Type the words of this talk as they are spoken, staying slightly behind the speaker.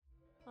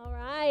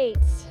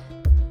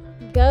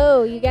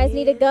Go. You guys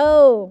need to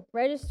go.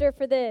 Register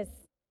for this.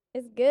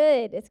 It's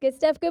good. It's good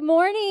stuff. Good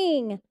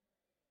morning.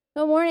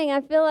 Good morning. I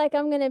feel like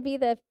I'm going to be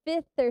the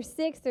fifth or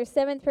sixth or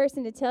seventh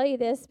person to tell you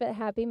this, but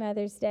happy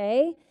Mother's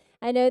Day.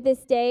 I know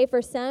this day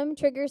for some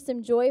triggers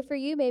some joy for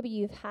you. Maybe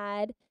you've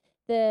had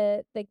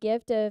the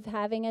gift of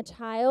having a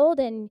child,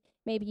 and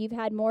maybe you've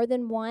had more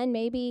than one.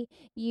 Maybe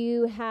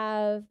you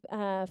have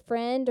a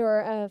friend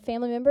or a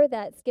family member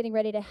that's getting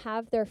ready to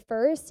have their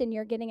first, and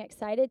you're getting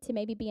excited to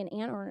maybe be an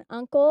aunt or an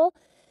uncle.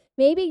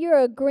 Maybe you're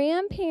a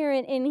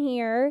grandparent in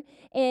here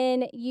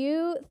and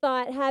you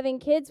thought having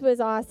kids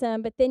was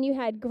awesome, but then you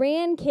had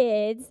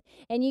grandkids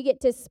and you get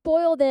to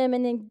spoil them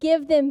and then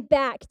give them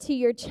back to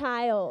your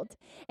child.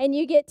 And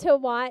you get to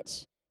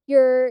watch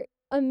your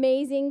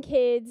amazing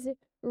kids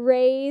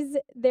raise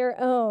their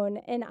own.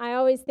 And I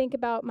always think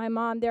about my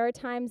mom. There are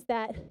times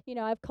that,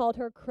 I've called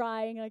her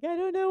crying, like, I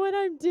don't know what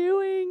I'm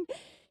doing,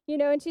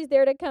 and she's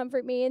there to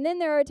comfort me. And then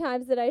there are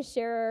times that I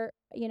share,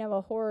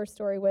 a horror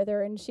story with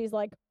her, and she's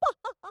like,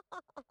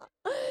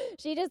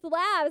 she just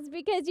laughs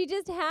because you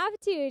just have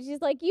to.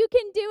 She's like, you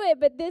can do it,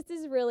 but this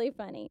is really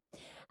funny.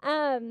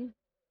 And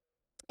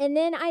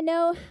then I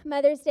know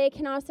Mother's Day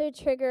can also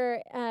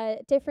trigger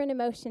different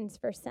emotions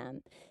for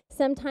some.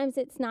 Sometimes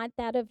it's not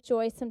that of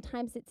joy.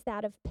 Sometimes it's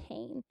that of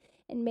pain.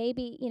 And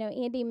maybe,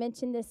 Andy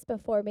mentioned this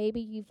before.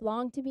 Maybe you've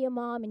longed to be a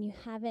mom and you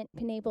haven't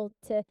been able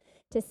to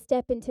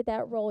step into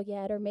that role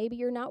yet. Or maybe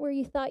you're not where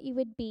you thought you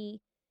would be.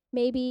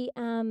 Maybe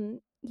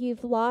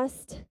you've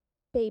lost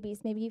babies.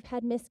 Maybe you've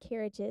had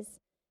miscarriages.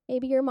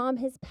 Maybe your mom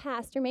has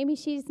passed. Or maybe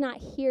she's not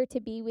here to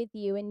be with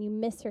you and you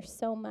miss her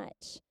so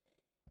much.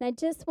 And I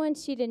just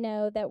want you to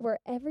know that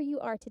wherever you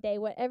are today,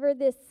 whatever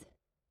this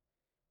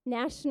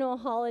national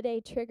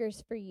holiday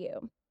triggers for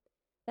you,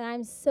 that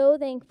I'm so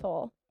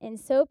thankful and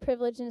so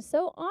privileged and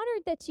so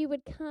honored that you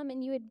would come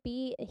and you would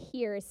be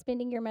here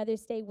spending your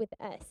Mother's Day with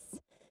us.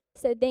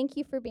 So thank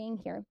you for being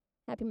here.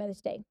 Happy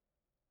Mother's Day.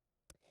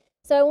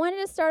 So I wanted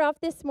to start off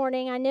this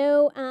morning. I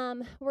know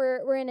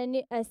we're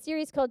in a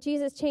series called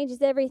Jesus Changes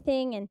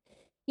Everything, and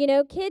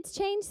kids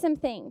change some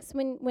things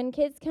when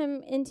kids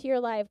come into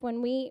your life.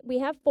 When we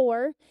have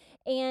 4,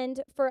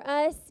 and for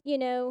us,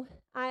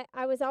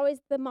 I was always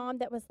the mom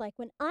that was like,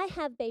 when I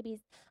have babies,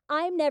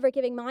 I'm never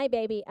giving my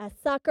baby a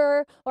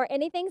sucker or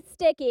anything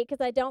sticky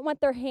because I don't want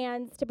their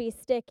hands to be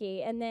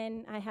sticky. And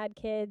then I had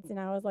kids, and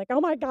I was like,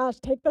 oh my gosh,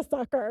 take the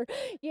sucker,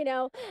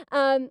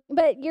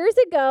 But years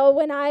ago,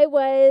 when I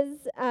was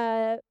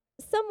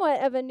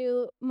somewhat of a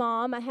new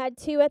mom, I had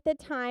 2 at the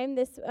time,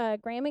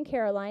 Graham and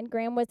Caroline.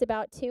 Graham was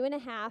about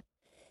 2.5,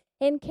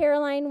 and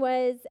Caroline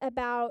was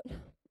about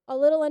a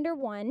little under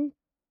 1.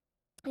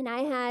 And I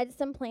had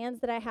some plans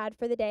that I had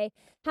for the day.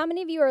 How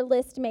many of you are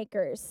list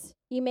makers?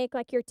 You make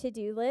like your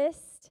to-do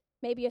list,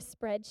 maybe a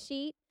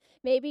spreadsheet.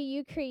 Maybe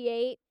you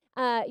create,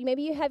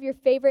 maybe you have your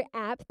favorite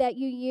app that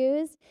you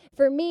use.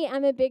 For me,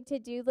 I'm a big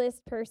to-do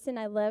list person.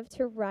 I love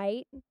to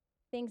write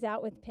things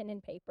out with pen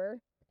and paper.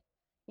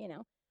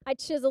 I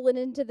chisel it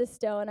into the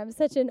stone. I'm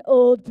such an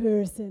old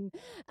person.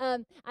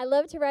 I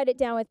love to write it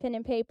down with pen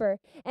and paper.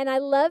 And I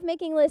love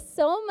making lists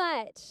so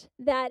much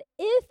that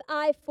if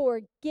I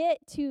forget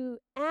to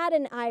add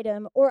an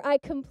item or I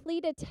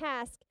complete a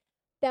task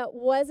that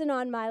wasn't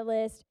on my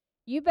list,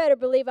 you better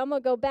believe I'm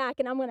going to go back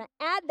and I'm going to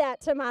add that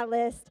to my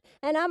list.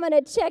 And I'm going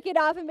to check it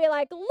off and be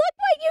like, look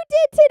what you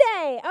did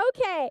today.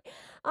 Okay.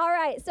 All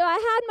right. So I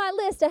had my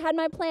list. I had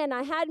my plan.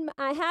 I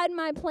had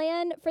my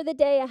plan for the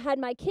day. I had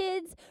my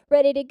kids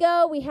ready to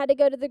go. We had to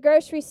go to the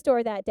grocery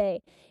store that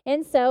day.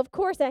 And so, of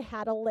course, I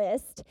had a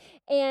list.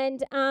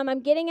 And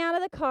I'm getting out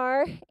of the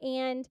car,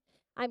 and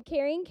I'm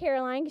carrying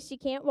Caroline because she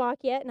can't walk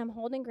yet, and I'm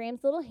holding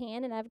Graham's little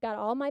hand, and I've got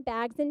all my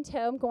bags in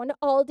tow. I'm going to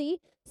Aldi.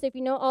 So if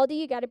you know Aldi,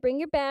 you got to bring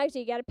your bags, or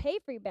you got to pay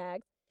for your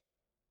bags.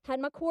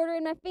 Had my quarter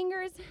in my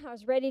fingers. I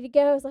was ready to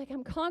go. I was like,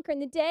 I'm conquering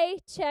the day.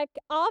 Check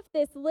off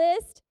this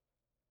list.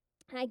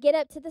 And I get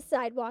up to the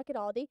sidewalk at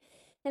Aldi,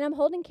 and I'm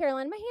holding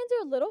Caroline. My hands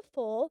are a little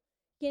full,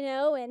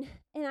 and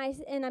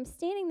I'm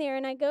standing there,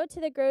 and I go to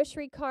the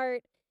grocery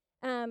cart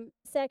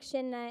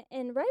section,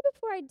 and right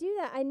before I do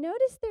that, I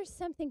notice there's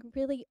something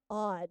really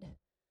odd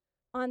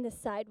on the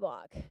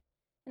sidewalk.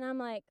 And I'm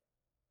like,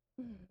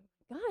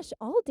 gosh,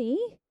 Aldi,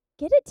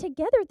 get it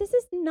together. This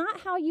is not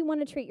how you want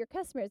to treat your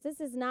customers.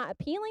 This is not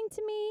appealing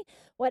to me.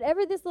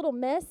 Whatever this little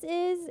mess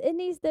is, it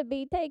needs to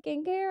be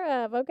taken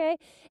care of, okay?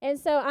 And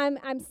so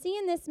I'm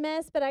seeing this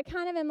mess, but I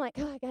kind of am like,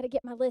 I got to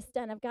get my list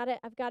done. I've got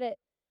it.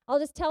 I'll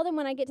just tell them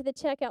when I get to the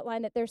checkout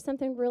line that there's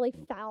something really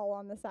foul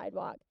on the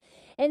sidewalk.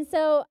 And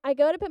so I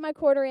go to put my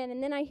quarter in,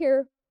 and then I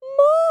hear,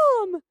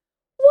 Mom,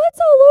 what's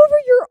all over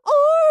your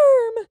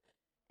arm?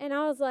 And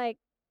I was like,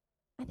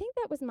 I think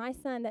that was my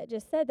son that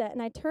just said that.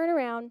 And I turn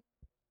around,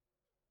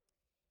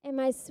 and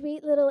my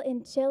sweet little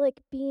angelic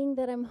being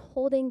that I'm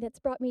holding that's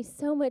brought me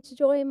so much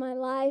joy in my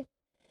life,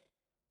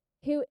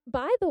 who,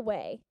 by the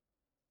way,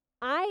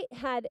 I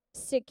had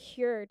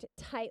secured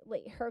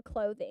tightly her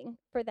clothing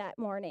for that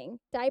morning.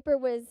 Diaper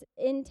was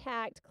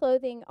intact,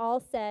 clothing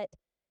all set.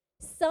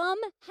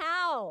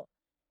 Somehow,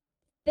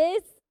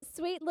 this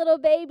sweet little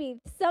baby.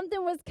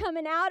 Something was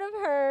coming out of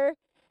her,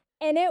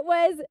 and it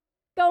was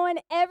going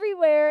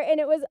everywhere, and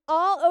it was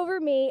all over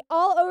me,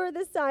 all over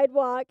the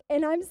sidewalk,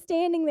 and I'm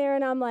standing there,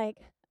 and I'm like,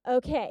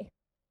 okay,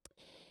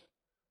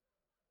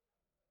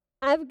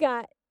 I've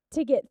got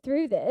to get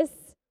through this.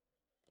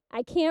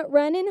 I can't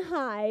run and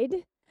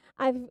hide.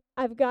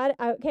 I've got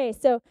okay,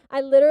 so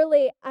I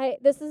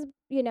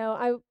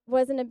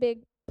wasn't a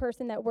big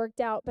person that worked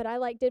out, but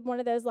I did one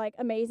of those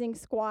amazing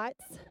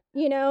squats,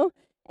 and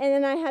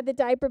then I had the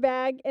diaper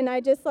bag, and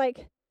I just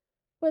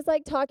was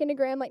talking to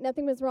Graham like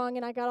nothing was wrong,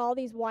 and I got all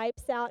these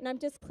wipes out, and I'm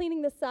just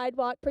cleaning the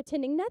sidewalk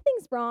pretending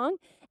nothing's wrong.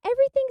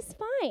 Everything's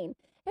fine.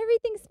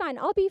 Everything's fine.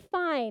 I'll be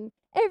fine.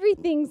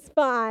 Everything's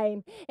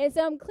fine. And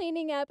so I'm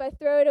cleaning up, I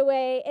throw it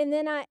away, and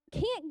then I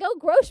can't go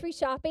grocery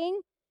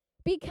shopping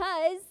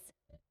because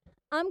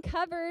I'm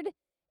covered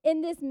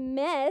in this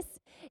mess.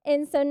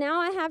 And so now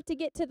I have to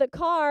get to the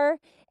car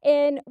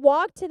and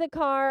walk to the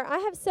car. I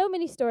have so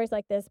many stories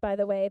like this, by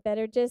the way, that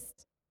are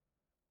just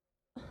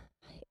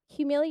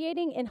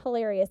humiliating and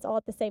hilarious all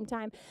at the same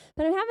time.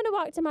 But I'm having to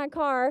walk to my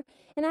car,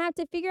 and I have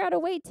to figure out a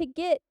way to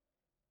get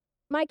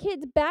my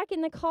kids back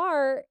in the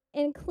car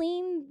and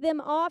clean them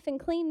off and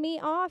clean me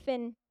off.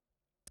 And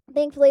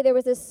thankfully, there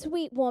was a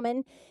sweet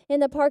woman in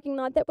the parking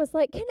lot that was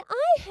like, "Can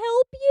I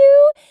help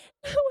you?"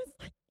 I was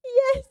like,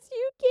 "Yes,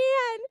 you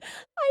can.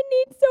 I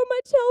need so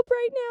much help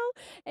right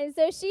now." And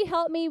so she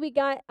helped me.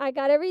 I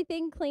got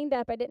everything cleaned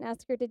up. I didn't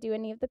ask her to do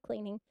any of the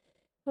cleaning.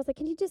 I was like,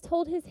 "Can you just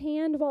hold his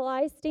hand while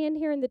I stand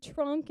here in the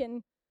trunk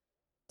and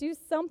do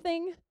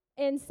something?"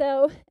 And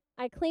so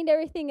I cleaned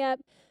everything up,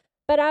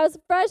 but I was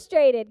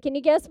frustrated. Can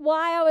you guess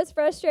why I was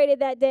frustrated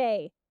that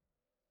day?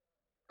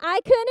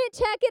 I couldn't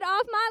check it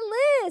off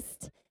my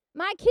list.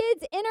 My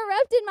kids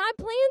interrupted my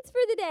plans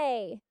for the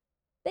day.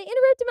 They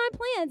interrupted my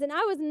plans, and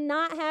I was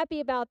not happy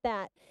about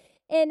that.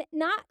 And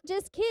not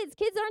just kids.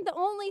 Kids aren't the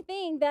only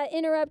thing that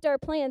interrupt our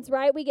plans,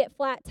 right? We get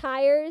flat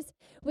tires.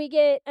 We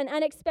get an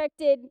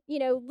unexpected,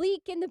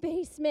 leak in the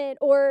basement,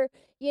 or,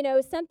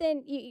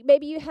 something.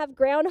 Maybe you have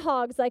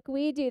groundhogs like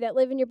we do that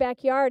live in your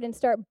backyard and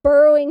start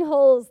burrowing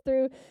holes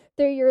through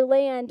your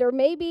land. Or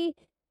maybe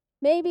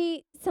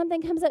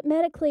something comes up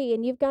medically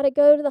and you've got to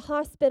go to the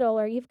hospital,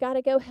 or you've got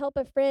to go help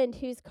a friend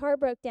whose car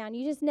broke down.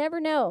 You just never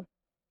know.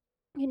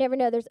 You never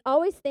know. There's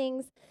always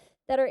things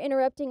that are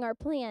interrupting our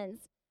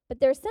plans. But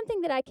there's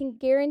something that I can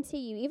guarantee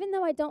you, even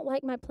though I don't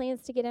like my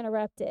plans to get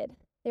interrupted,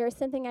 there is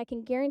something I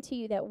can guarantee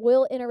you that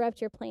will interrupt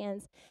your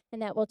plans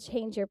and that will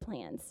change your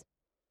plans.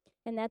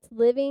 And that's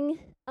living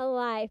a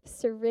life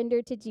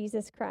surrendered to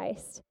Jesus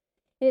Christ.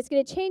 And it's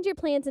going to change your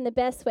plans in the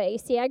best way. You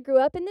see, I grew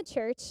up in the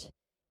church.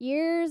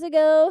 Years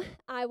ago,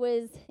 I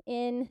was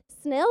in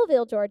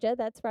Snellville, Georgia.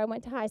 That's where I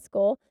went to high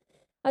school.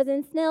 I was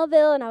in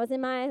Snellville, and I was in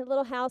my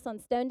little house on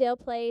Stonedale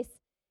Place.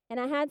 And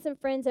I had some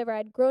friends over.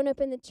 I'd grown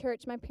up in the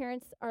church. My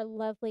parents are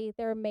lovely.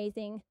 They're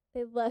amazing.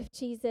 They love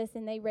Jesus,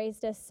 and they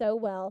raised us so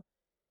well.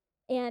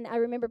 And I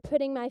remember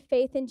putting my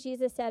faith in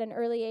Jesus at an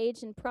early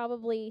age and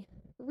probably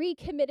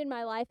recommitted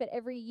my life at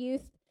every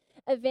youth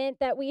event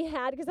that we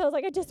had, because I was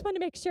like, I just want to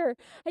make sure.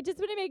 I just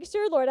want to make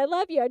sure, Lord. I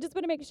love you. I just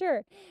want to make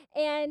sure.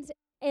 And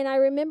I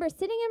remember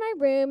sitting in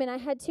my room, and I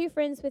had two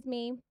friends with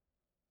me.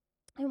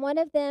 And one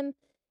of them,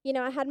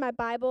 I had my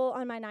Bible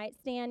on my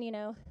nightstand,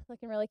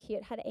 looking really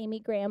cute. Had Amy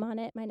Graham on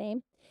it, my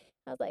name.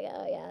 I was like,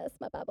 oh, yeah, that's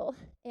my Bible.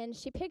 And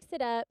she picks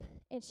it up,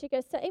 and she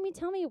goes, "So, Amy,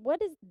 tell me,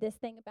 what is this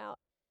thing about?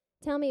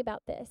 Tell me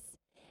about this."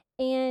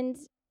 And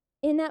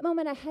in that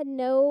moment, I had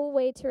no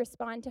way to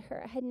respond to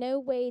her. I had no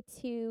way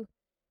to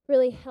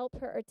really help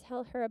her or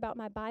tell her about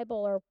my Bible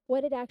or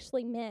what it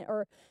actually meant,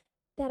 or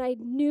that I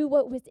knew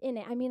what was in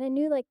it. I mean, I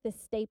knew the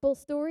staple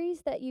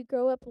stories that you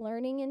grow up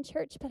learning in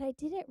church, but I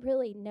didn't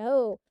really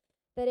know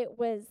that it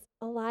was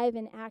alive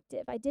and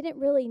active. I didn't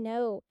really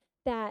know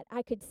that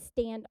I could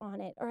stand on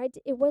it, or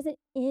it wasn't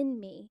in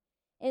me.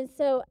 And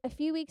so a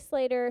few weeks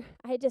later,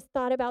 I just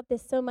thought about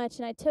this so much,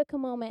 and I took a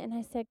moment and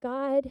I said,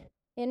 God,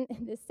 in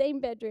the same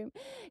bedroom,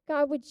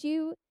 God, would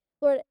you,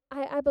 Lord,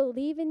 I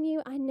believe in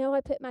you. I know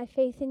I put my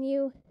faith in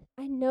you.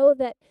 I know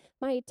that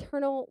my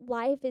eternal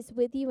life is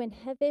with you in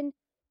heaven.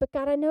 But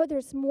God, I know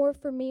there's more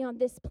for me on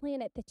this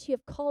planet that you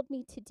have called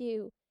me to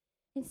do.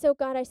 And so,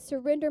 God, I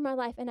surrender my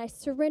life, and I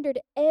surrendered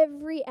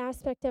every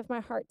aspect of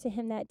my heart to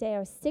him that day. I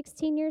was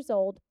 16 years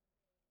old,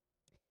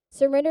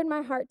 surrendered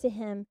my heart to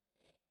him.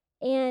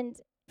 And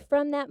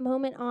from that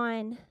moment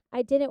on,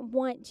 I didn't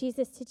want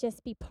Jesus to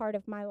just be part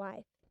of my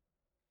life.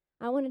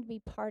 I wanted to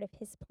be part of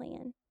his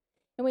plan.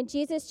 And when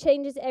Jesus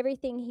changes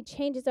everything, he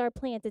changes our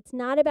plans. It's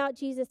not about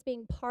Jesus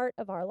being part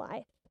of our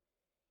life.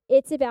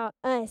 It's about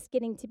us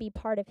getting to be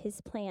part of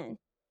his plan.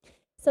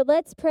 So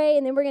let's pray,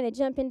 and then we're going to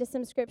jump into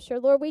some scripture.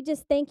 Lord, we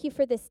just thank you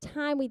for this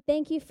time. We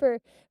thank you for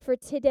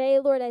today.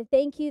 Lord, I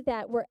thank you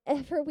that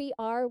wherever we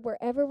are,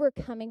 wherever we're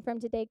coming from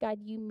today, God,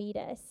 you meet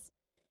us.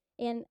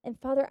 And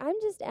Father, I'm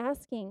just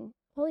asking,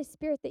 Holy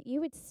Spirit, that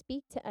you would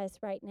speak to us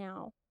right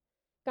now.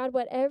 God,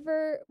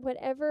 whatever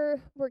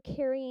we're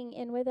carrying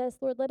in with us,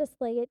 Lord, let us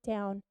lay it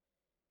down.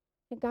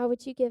 And God,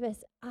 would you give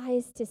us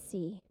eyes to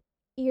see,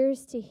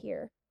 ears to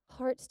hear,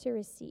 hearts to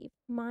receive,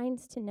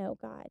 minds to know,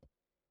 God.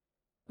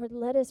 Lord,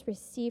 let us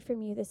receive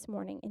from you this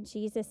morning. In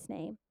Jesus'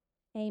 name,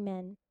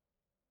 amen.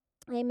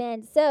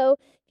 Amen. So,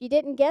 if you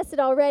didn't guess it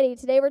already,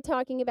 today we're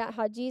talking about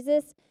how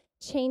Jesus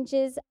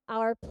changes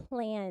our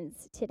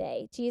plans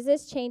today.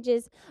 Jesus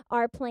changes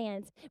our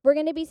plans. We're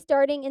going to be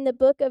starting in the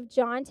book of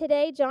John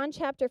today, John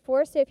chapter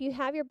 4. So, if you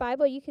have your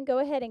Bible, you can go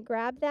ahead and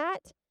grab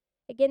that.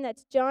 Again,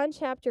 that's John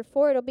chapter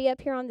 4. It'll be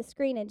up here on the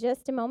screen in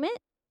just a moment.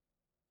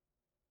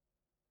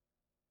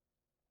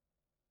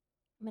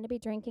 I'm going to be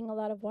drinking a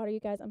lot of water, you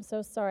guys. I'm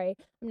so sorry.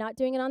 I'm not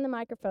doing it on the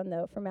microphone,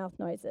 though, for mouth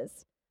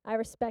noises. I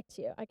respect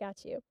you. I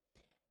got you.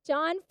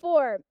 John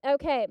 4.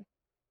 Okay.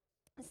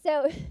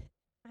 So,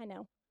 I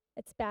know.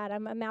 It's bad.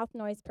 I'm a mouth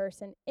noise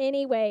person.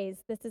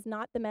 Anyways, this is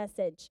not the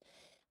message.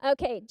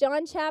 Okay,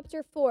 John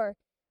chapter 4.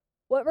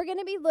 What we're going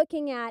to be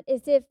looking at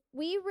is if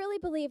we really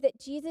believe that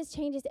Jesus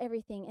changes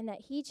everything and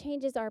that he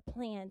changes our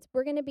plans,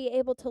 we're going to be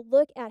able to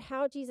look at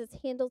how Jesus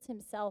handles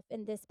himself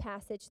in this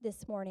passage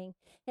this morning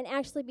and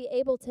actually be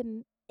able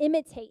to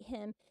imitate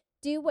him,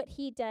 do what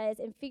he does,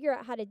 and figure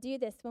out how to do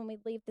this when we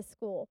leave the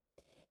school.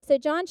 So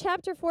John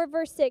chapter 4,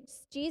 verse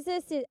 6,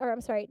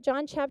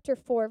 John chapter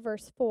 4,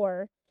 verse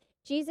 4,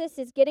 Jesus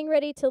is getting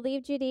ready to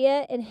leave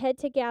Judea and head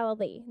to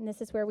Galilee, and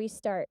this is where we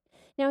start.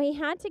 Now, he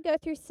had to go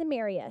through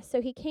Samaria,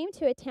 so he came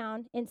to a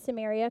town in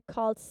Samaria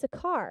called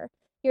Sychar,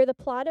 near the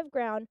plot of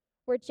ground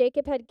where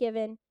Jacob had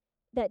given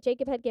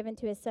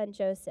to his son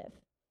Joseph.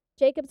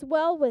 Jacob's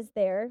well was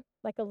there,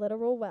 like a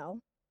literal well.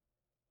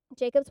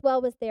 Jacob's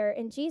well was there,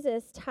 and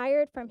Jesus,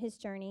 tired from his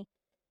journey,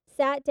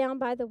 sat down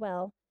by the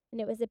well,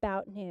 and it was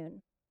about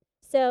noon.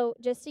 So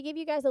just to give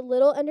you guys a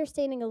little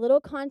understanding, a little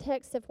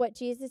context of what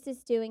Jesus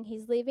is doing,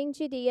 he's leaving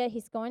Judea,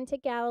 he's going to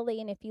Galilee,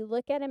 and if you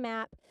look at a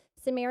map,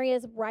 Samaria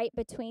is right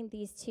between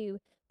these two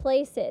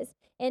places.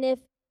 And if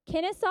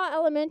Kennesaw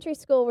Elementary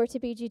School were to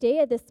be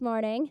Judea this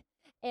morning,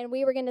 and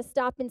we were going to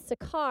stop in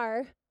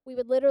Sychar, we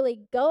would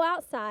literally go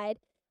outside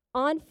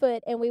on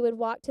foot, and we would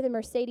walk to the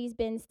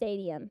Mercedes-Benz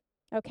Stadium.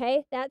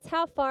 Okay, that's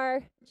how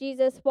far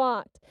Jesus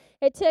walked.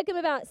 It took him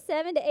about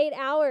 7 to 8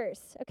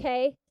 hours,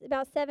 okay, a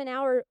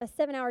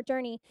 7-hour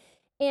journey,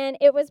 and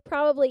it was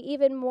probably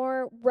even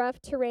more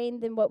rough terrain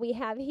than what we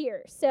have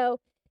here. So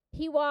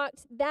he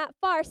walked that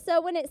far.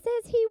 So when it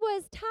says he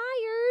was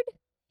tired,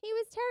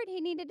 he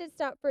needed to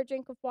stop for a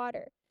drink of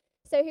water.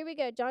 So here we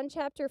go, John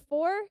chapter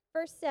 4,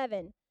 verse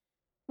 7.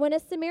 When a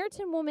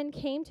Samaritan woman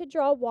came to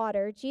draw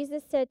water,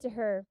 Jesus said to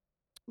her,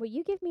 "Will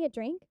you give me a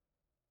drink?"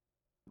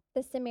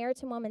 The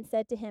Samaritan woman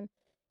said to him,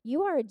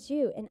 "You are a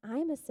Jew, and I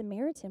am a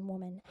Samaritan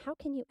woman. How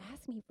can you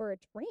ask me for a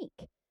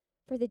drink?"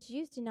 For the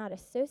Jews do not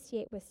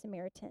associate with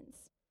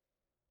Samaritans.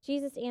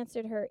 Jesus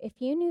answered her,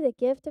 "If you knew the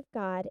gift of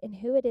God and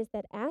who it is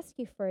that asks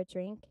you for a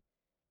drink,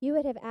 you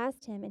would have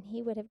asked him, and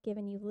he would have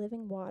given you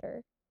living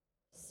water."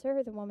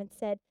 "Sir," the woman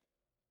said,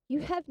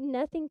 "you have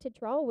nothing to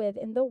draw with,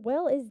 and the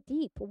well is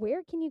deep.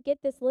 Where can you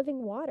get this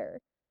living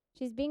water?"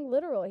 She's being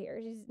literal here.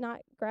 She's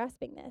not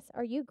grasping this.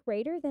 "Are you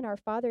greater than our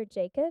father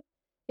Jacob,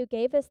 who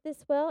gave us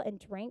this well and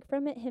drank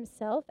from it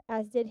himself,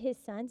 as did his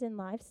sons and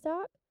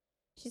livestock?"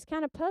 She's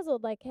kind of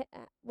puzzled, like,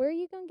 where are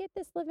you going to get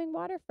this living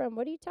water from?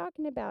 What are you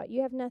talking about?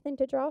 You have nothing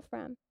to draw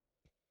from.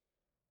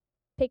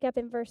 Pick up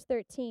in verse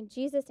 13.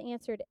 Jesus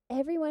answered,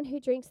 "Everyone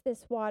who drinks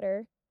this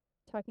water,"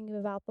 talking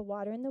about the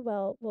water in the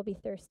well, "will be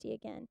thirsty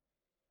again.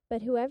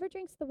 But whoever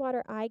drinks the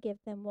water I give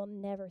them will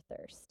never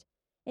thirst.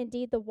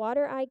 Indeed, the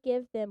water I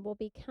give them will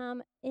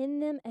become in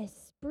them a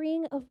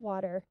spring of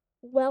water,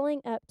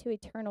 welling up to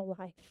eternal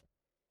life."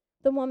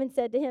 The woman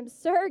said to him,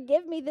 "Sir,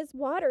 give me this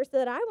water so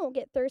that I won't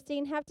get thirsty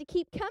and have to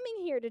keep coming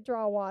here to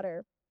draw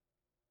water."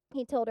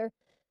 He told her,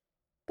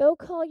 "Go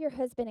call your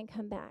husband and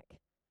come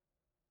back."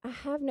 "I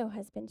have no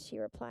husband," she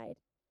replied.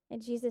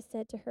 And Jesus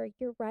said to her,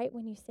 "You're right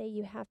when you say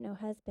you have no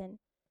husband.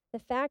 The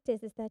fact is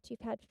that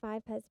you've had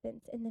 5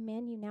 husbands, and the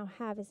man you now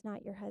have is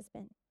not your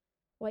husband.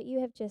 What you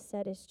have just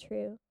said is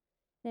true."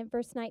 And in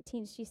verse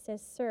 19, she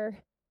says, "Sir,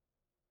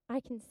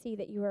 I can see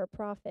that you are a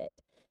prophet."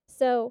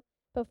 So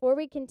before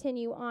we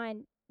continue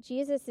on,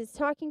 Jesus is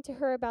talking to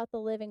her about the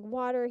living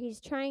water.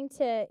 He's trying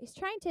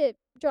to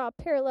draw a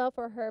parallel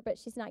for her, but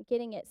she's not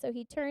getting it. So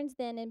he turns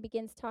then and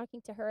begins talking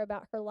to her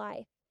about her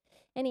life.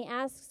 And he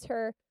asks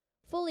her,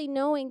 fully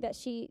knowing that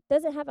she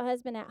doesn't have a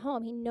husband at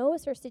home. He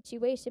knows her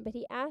situation, but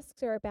he asks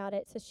her about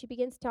it. So she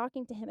begins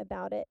talking to him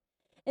about it.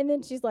 And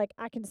then she's like,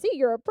 "I can see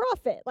you're a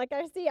prophet. Like,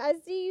 I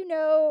see you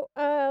know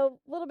a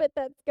little bit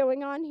that's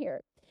going on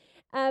here."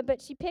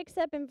 But she picks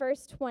up in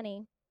verse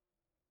 20.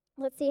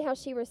 Let's see how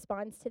she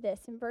responds to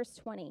this in verse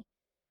 20.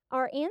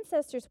 "Our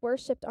ancestors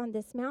worshipped on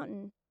this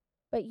mountain,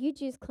 but you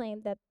Jews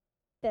claim that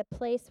the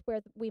place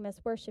where we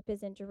must worship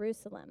is in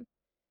Jerusalem."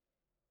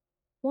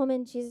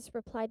 "Woman," Jesus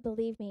replied,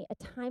 "believe me, a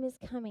time is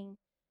coming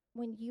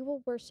when you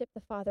will worship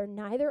the Father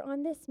neither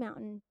on this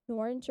mountain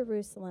nor in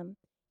Jerusalem.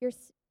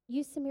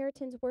 You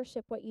Samaritans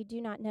worship what you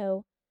do not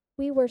know.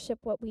 We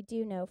worship what we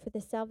do know, for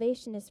the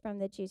salvation is from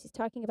the Jews." He's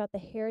talking about the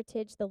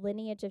heritage, the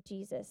lineage of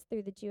Jesus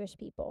through the Jewish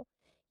people.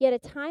 "Yet a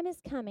time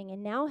is coming,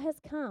 and now has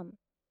come,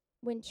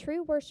 when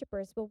true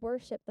worshipers will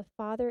worship the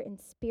Father in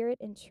spirit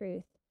and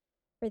truth,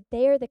 for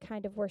they are the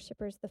kind of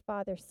worshipers the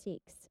Father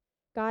seeks.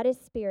 God is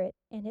spirit,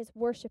 and his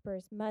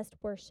worshipers must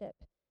worship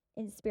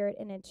in spirit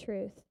and in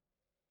truth.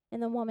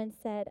 And the woman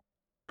said,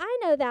 I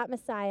know that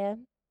Messiah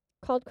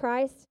called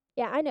Christ.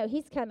 Yeah, I know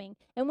he's coming.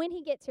 And when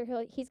he gets here,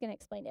 he's going to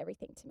explain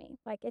everything to me.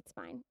 Like, it's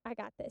fine. I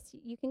got this.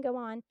 You can go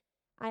on.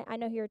 I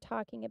know who you're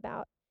talking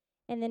about.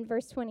 And then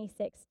verse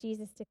 26,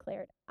 Jesus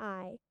declared,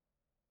 I,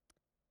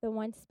 the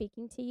one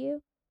speaking to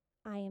you,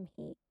 I am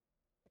he.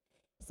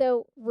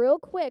 So real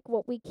quick,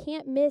 what we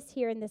can't miss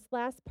here in this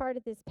last part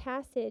of this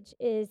passage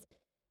is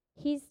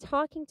he's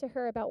talking to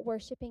her about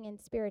worshiping in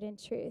spirit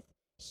and truth.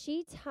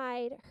 She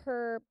tied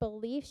her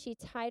belief, she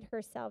tied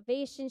her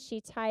salvation, she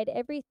tied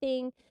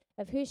everything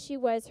of who she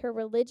was, her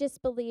religious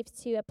beliefs,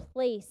 to a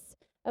place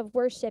of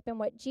worship. And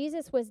what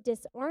Jesus was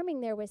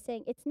disarming there was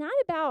saying, it's not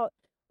about,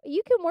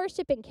 you can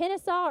worship in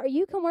Kennesaw, or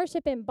you can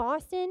worship in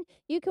Boston,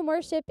 you can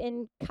worship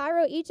in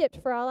Cairo, Egypt,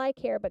 for all I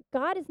care, but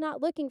God is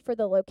not looking for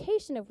the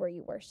location of where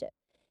you worship.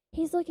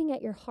 He's looking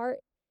at your heart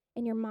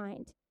and your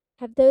mind.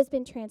 Have those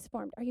been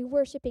transformed? Are you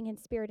worshiping in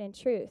spirit and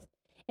truth?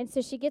 And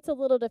so she gets a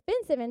little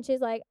defensive, and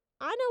she's like,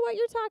 I know what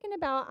you're talking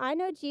about. I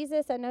know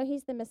Jesus. I know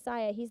he's the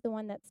Messiah. He's the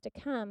one that's to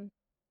come.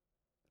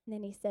 And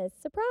then he says,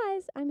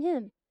 surprise, I'm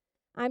him.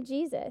 I'm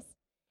Jesus.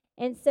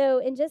 And so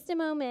in just a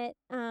moment,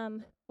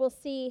 we'll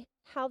see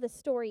how the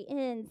story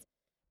ends.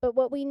 But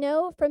what we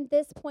know from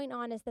this point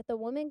on is that the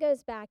woman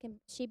goes back and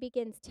she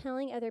begins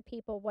telling other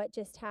people what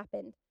just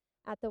happened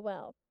at the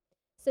well.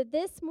 So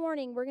this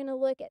morning, we're going to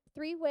look at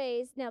 3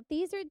 ways. Now,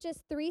 these are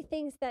just 3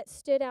 things that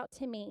stood out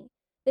to me.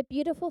 The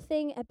beautiful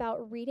thing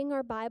about reading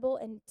our Bible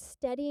and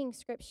studying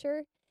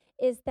Scripture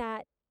is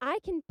that I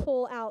can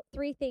pull out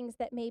 3 things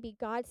that maybe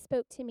God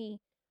spoke to me,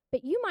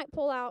 but you might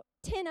pull out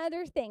 10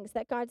 other things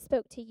that God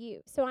spoke to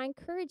you. So I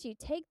encourage you,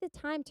 take the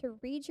time to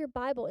read your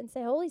Bible and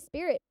say, Holy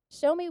Spirit,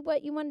 show me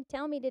what you want to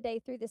tell me today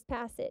through this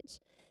passage.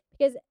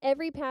 Because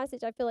every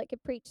passage, I feel like,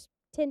 could preach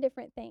 10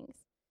 different things.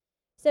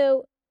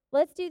 So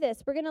let's do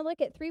this. We're going to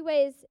look at 3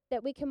 ways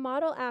that we can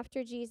model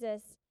after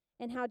Jesus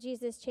and how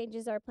Jesus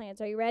changes our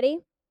plans. Are you ready?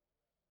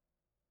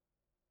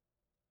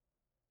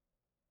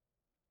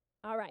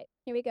 All right,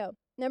 here we go.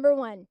 Number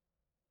 1,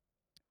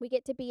 we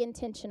get to be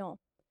intentional.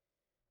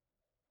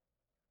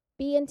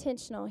 Be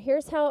intentional.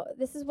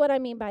 This is what I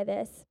mean by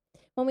this.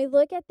 When we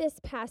look at this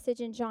passage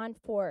in John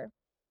 4,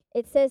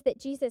 it says that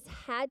Jesus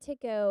had to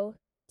go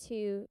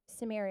to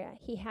Samaria.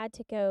 He had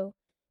to go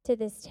to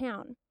this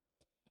town.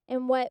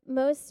 And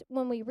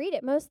when we read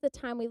it, most of the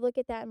time we look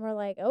at that and we're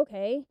like,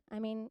 okay, I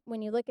mean,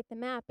 when you look at the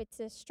map, it's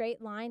a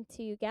straight line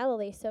to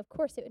Galilee, so of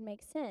course it would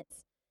make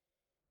sense.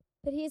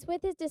 But he's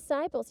with his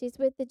disciples, he's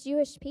with the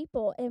Jewish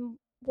people, and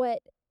what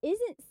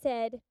isn't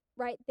said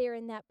right there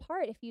in that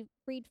part, if you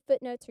read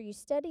footnotes or you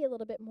study a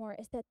little bit more,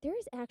 is that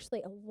there's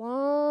actually a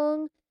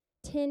long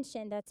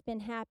tension that's been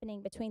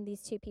happening between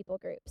these 2 people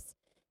groups.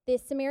 The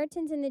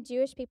Samaritans and the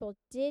Jewish people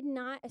did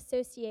not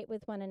associate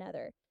with one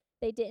another.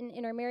 They didn't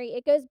intermarry.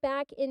 It goes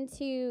back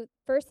into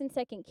 1st and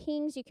 2nd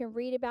Kings. You can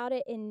read about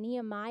it in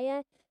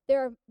Nehemiah.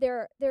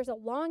 There's a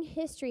long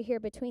history here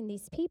between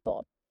these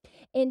people.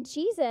 And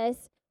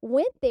Jesus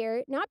went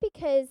there not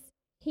because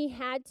he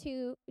had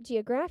to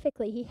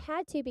geographically. He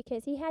had to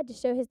because he had to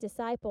show his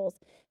disciples,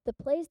 the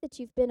place that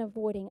you've been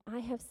avoiding, I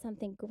have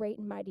something great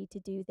and mighty to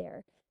do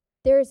there.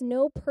 There is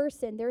no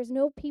person, there is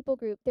no people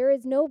group, there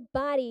is no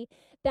body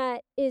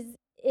that is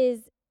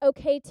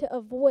okay to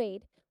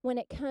avoid when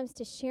it comes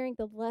to sharing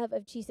the love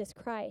of Jesus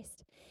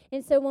Christ.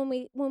 And so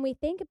when we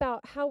think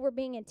about how we're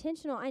being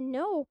intentional, I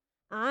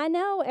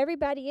know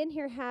everybody in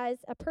here has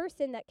a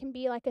person that can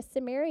be like a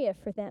Samaria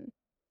for them.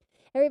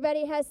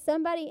 Everybody has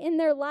somebody in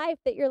their life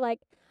that you're like,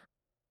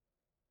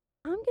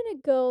 I'm going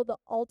to go the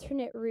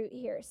alternate route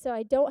here so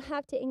I don't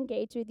have to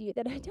engage with you,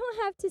 that I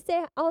don't have to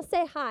say, I'll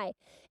say hi.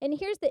 And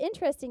here's the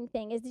interesting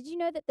thing is, did you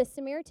know that the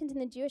Samaritans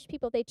and the Jewish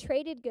people, they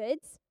traded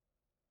goods?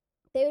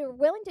 They were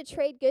willing to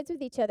trade goods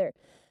with each other,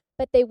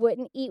 but they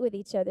wouldn't eat with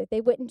each other.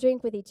 They wouldn't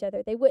drink with each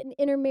other. They wouldn't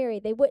intermarry.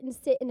 They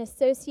wouldn't sit and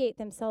associate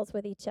themselves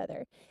with each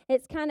other.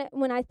 It's kind of,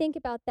 when I think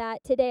about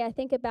that today, I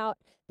think about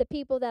the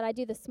people that I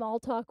do the small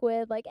talk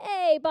with, like,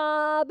 hey,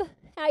 Bob,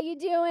 how you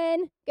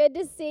doing? Good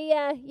to see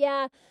ya.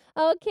 Yeah,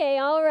 okay,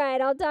 all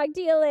right, I'll talk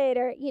to you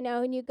later.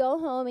 And you go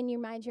home and you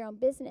mind your own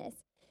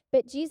business.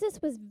 But Jesus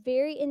was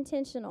very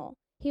intentional.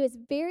 He was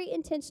very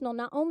intentional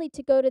not only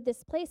to go to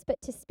this place, but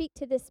to speak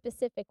to this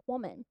specific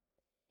woman.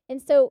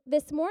 And so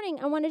this morning,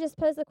 I want to just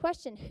pose the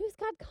question, who's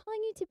God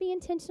calling you to be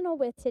intentional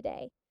with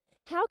today?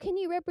 How can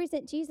you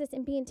represent Jesus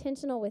and be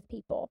intentional with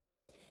people?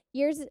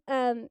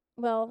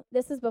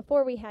 This is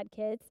before we had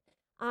kids.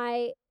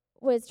 I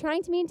was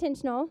trying to be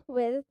intentional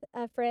with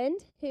a friend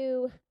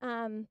who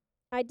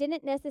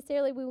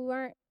we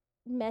weren't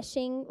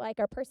meshing, like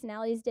our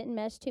personalities didn't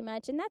mesh too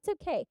much, and that's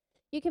okay.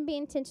 You can be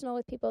intentional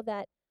with people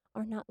that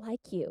are not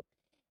like you.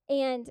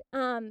 And,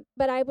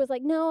 but I was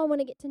like, no, I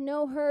want to get to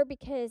know her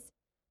because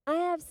I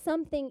have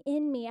something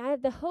in me. I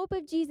have the hope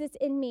of Jesus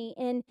in me.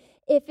 And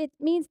if it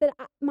means that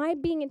my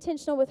being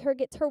intentional with her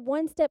gets her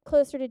one step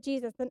closer to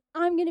Jesus, then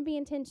I'm going to be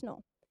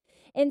intentional.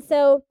 And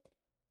so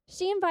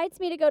she invites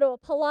me to go to a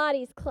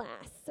Pilates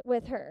class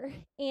with her.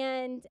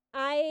 And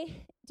I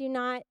do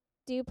not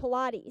do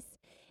Pilates.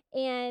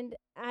 And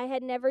I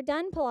had never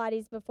done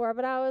Pilates before,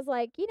 but I was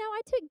like,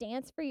 I took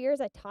dance for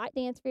years. I taught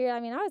dance for years. I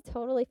mean, I was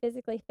totally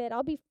physically fit.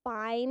 I'll be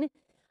fine.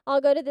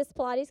 I'll go to this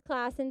Pilates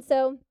class. And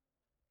so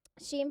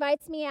she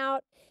invites me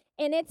out,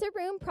 and it's a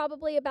room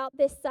probably about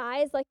this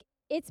size. Like,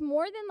 it's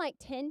more than like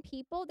 10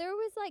 people. There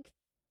was like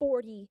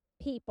 40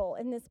 people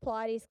in this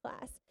Pilates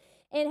class.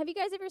 And have you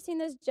guys ever seen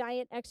those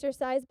giant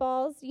exercise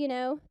balls,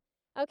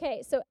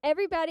 Okay, so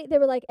they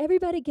were like,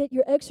 everybody get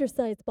your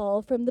exercise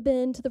ball from the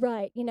bin to the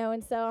right,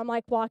 and so I'm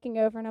like walking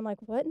over and I'm like,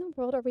 what in the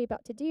world are we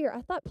about to do here?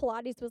 I thought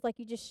Pilates was like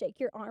you just shake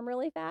your arm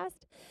really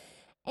fast.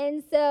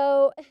 And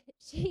so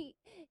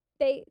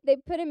they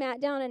put a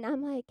mat down and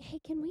I'm like, hey,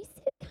 can we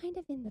sit kind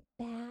of in the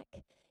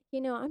back?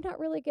 I'm not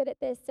really good at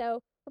this,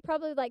 so we're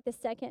probably like the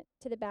second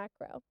to the back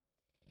row.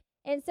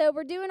 And so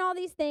we're doing all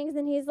these things,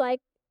 and he's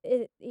like,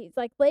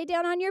 lay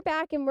down on your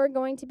back and we're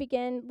going to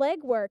begin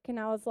leg work. And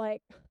I was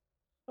like,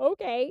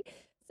 okay.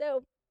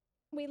 So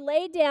we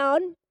lay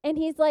down, and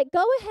he's like,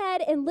 go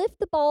ahead and lift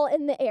the ball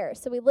in the air.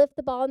 So we lift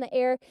the ball in the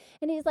air,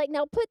 and he's like,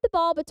 now put the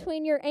ball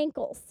between your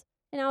ankles.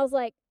 And I was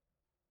like,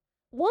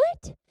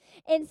 what?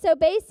 And so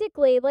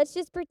basically, let's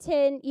just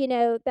pretend,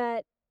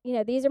 that,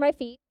 these are my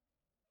feet.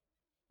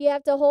 You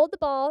have to hold the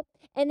ball,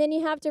 and then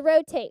you have to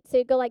rotate. So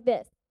you go like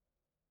this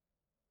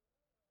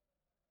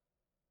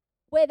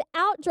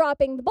without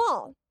dropping the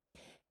ball.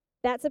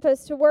 That's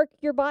supposed to work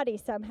your body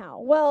somehow.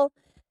 Well,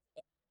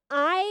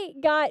 I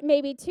got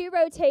maybe 2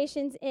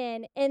 rotations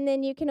in, and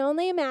then you can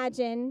only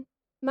imagine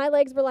my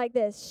legs were like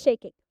this,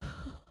 shaking.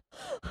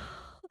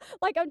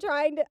 Like I'm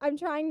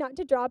trying not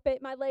to drop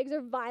it. My legs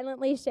are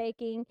violently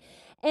shaking.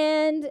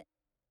 And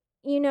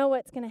you know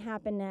what's going to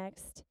happen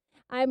next.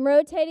 I'm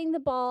rotating the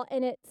ball,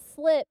 and it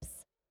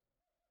slips,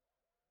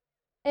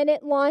 and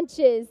it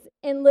launches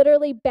and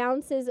literally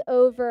bounces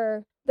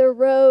over the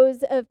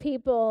rows of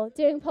people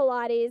doing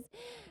Pilates.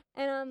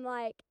 And I'm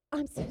like,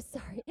 I'm so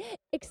sorry.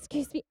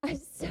 Excuse me. I'm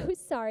so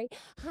sorry.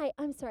 Hi,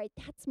 I'm sorry.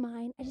 That's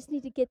mine. I just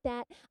need to get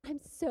that. I'm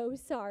so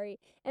sorry.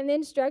 And the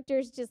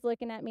instructor's just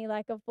looking at me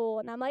like a fool.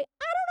 And I'm like,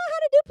 I don't know how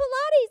to do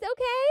Pilates,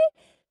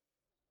 okay?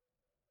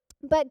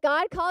 But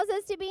God calls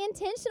us to be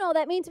intentional.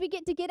 That means we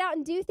get out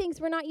and do things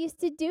we're not used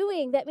to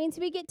doing. That means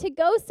we get to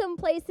go some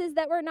places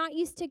that we're not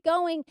used to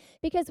going,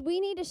 because we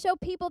need to show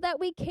people that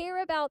we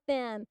care about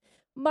them.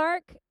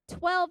 Mark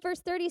 12 verse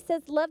 30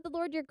 says, love the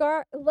Lord your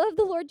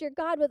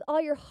God with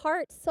all your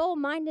heart, soul,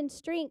 mind, and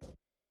strength.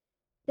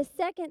 The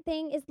second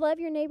thing is love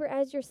your neighbor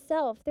as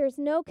yourself. There's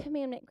no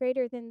commandment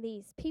greater than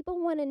these.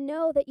 People want to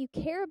know that you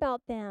care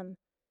about them.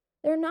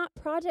 They're not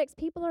projects.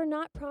 People are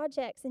not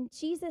projects. And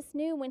Jesus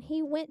knew when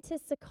he went to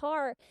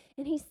Sychar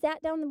and he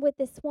sat down with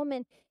this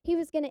woman, he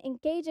was going to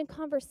engage in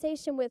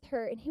conversation with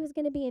her, and he was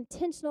going to be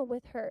intentional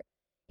with her.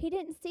 He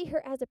didn't see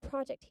her as a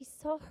project. He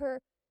saw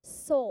her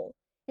soul.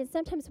 And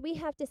sometimes we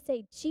have to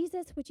say,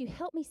 Jesus, would you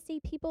help me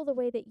see people the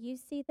way that you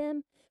see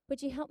them?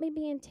 Would you help me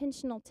be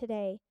intentional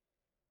today?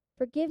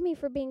 Forgive me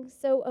for being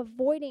so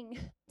avoiding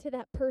to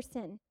that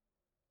person.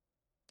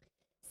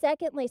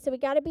 Secondly, so we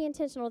got to be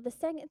intentional. The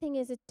second thing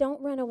is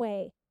don't run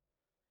away.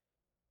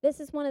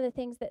 This is one of the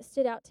things that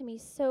stood out to me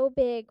so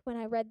big when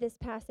I read this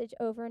passage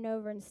over and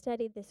over and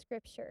studied the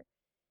scripture,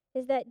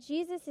 is that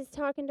Jesus is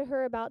talking to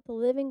her about the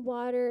living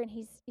water, and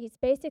he's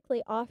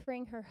basically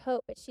offering her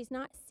hope, but she's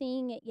not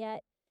seeing it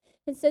yet.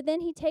 And so then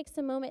he takes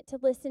a moment to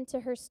listen to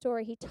her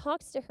story. He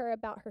talks to her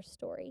about her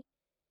story.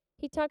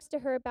 He talks to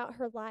her about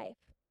her life.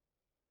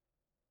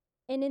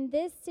 And in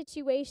this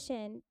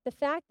situation, the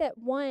fact that,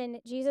 one,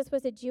 Jesus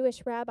was a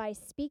Jewish rabbi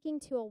speaking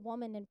to a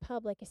woman in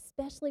public,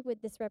 especially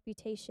with this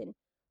reputation,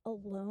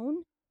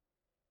 alone,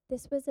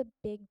 this was a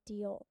big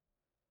deal.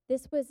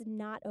 This was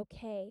not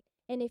okay.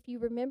 And if you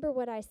remember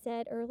what I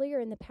said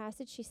earlier in the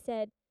passage, she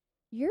said,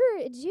 you're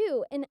a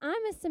Jew and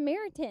I'm a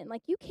Samaritan.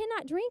 Like, you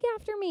cannot drink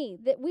after me.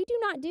 That we do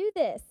not do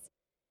this.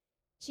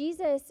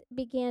 Jesus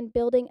began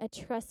building a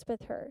trust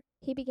with her.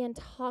 He began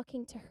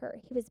talking to her.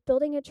 He was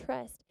building a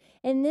trust.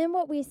 And then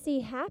what we see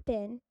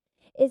happen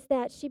is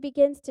that they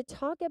begin to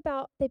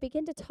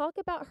talk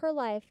about her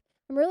life.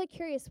 I'm really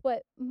curious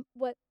what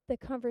the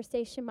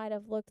conversation might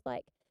have looked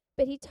like.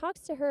 But he talks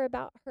to her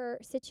about her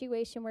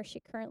situation where she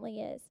currently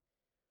is.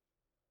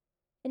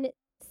 And it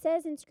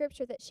says in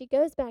scripture that she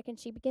goes back and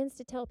she begins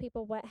to tell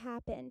people what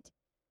happened.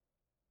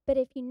 But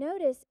if you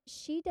notice,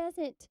 she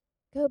doesn't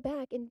go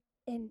back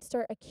and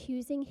start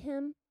accusing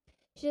him.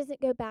 She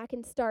doesn't go back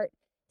and start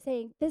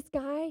saying, this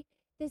guy,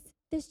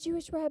 this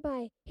Jewish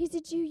rabbi, he's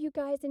a Jew, you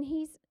guys, and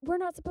we're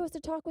not supposed to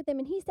talk with him,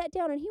 and he sat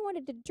down and he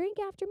wanted to drink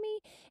after me,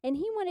 and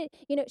he wanted,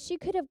 she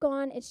could have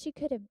gone and she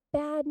could have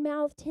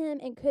bad-mouthed him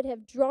and could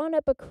have drawn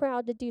up a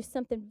crowd to do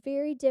something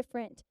very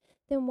different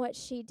than what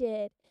she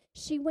did.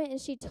 She went and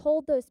she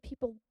told those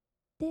people,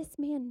 this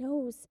man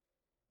knows,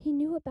 he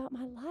knew about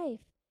my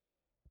life.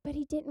 But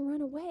he didn't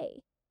run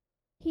away.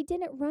 He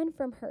didn't run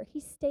from her. He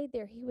stayed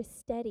there. He was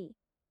steady.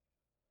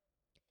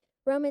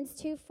 Romans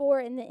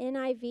 2:4 in the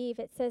NIV,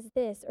 it says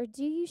this, or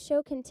do you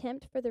show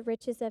contempt for the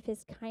riches of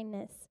his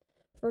kindness,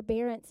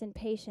 forbearance, and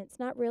patience,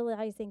 not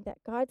realizing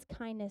that God's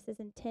kindness is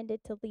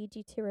intended to lead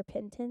you to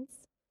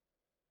repentance?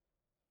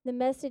 The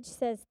Message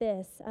says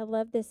this. I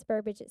love this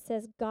verbiage. It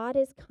says, God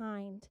is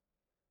kind,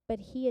 but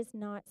he is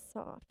not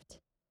soft.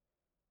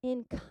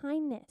 In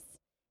kindness,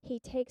 he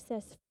takes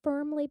us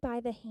firmly by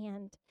the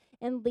hand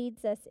and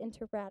leads us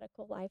into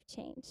radical life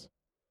change.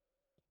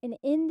 And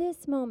in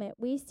this moment,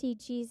 we see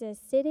Jesus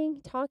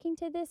sitting, talking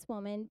to this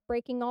woman,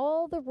 breaking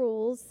all the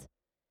rules,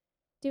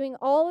 doing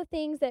all the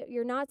things that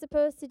you're not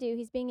supposed to do.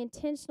 He's being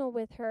intentional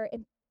with her.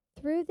 And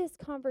through this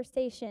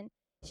conversation,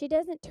 she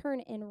doesn't turn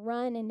and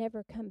run and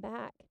never come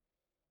back.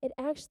 It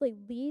actually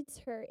leads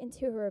her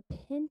into a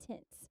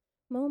repentance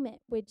moment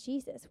with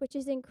Jesus, which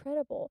is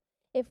incredible.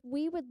 If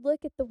we would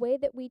look at the way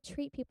that we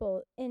treat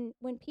people, and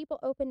when people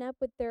open up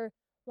with their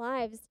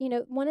lives,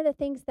 one of the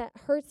things that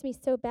hurts me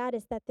so bad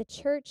is that the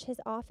church has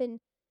often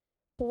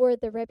bore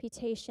the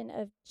reputation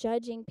of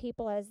judging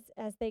people as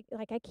they,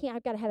 like,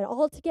 I've got to have it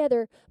all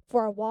together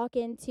before I walk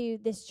into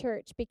this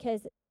church,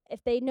 because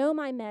if they know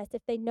my mess,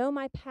 if they know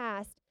my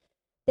past,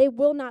 they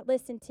will not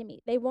listen to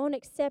me. They won't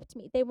accept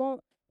me. They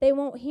won't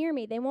hear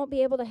me. They won't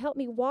be able to help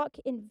me walk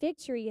in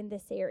victory in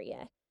this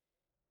area.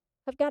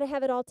 I've got to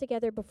have it all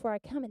together before I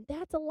come. And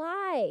that's a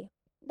lie.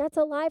 That's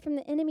a lie from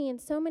the enemy, and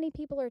so many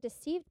people are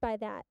deceived by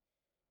that.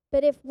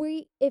 But if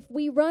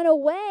we run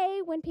away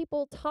when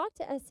people talk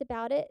to us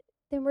about it,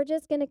 then we're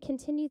just going to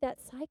continue that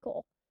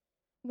cycle.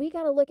 We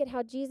got to look at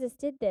how Jesus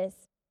did this.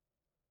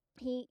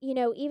 He,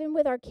 even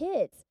with our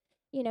kids,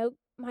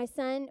 my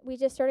son, we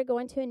just started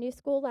going to a new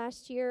school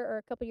last year or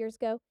a couple years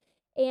ago,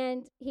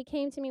 and he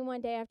came to me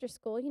one day after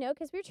school,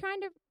 because we're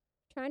trying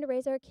to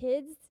raise our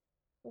kids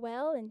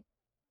well and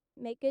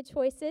make good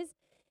choices.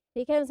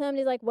 He comes home and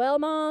he's like, well,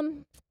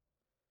 Mom,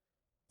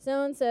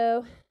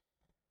 so-and-so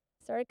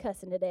started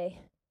cussing today.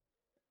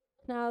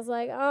 And I was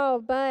like, oh,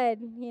 bud,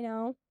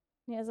 And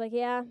he was like,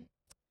 yeah,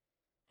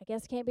 I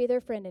guess I can't be their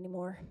friend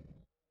anymore.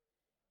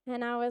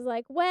 And I was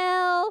like,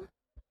 well,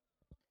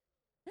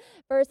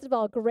 first of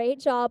all, great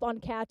job on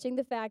catching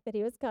the fact that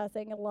he was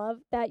cussing. I love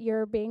that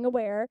you're being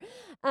aware.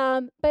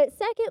 But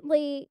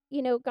secondly,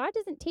 God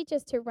doesn't teach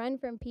us to run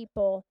from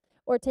people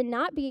or to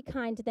not be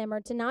kind to them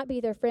or to not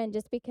be their friend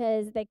just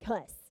because they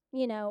cuss,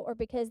 or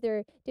because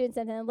they're doing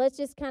something. And let's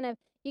just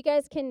you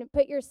guys can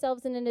put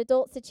yourselves in an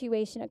adult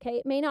situation, okay?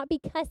 It may not be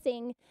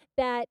cussing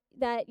that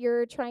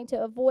you're trying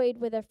to avoid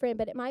with a friend,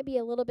 but it might be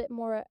a little bit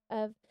more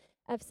of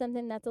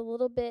something that's a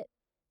little bit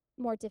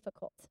more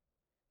difficult,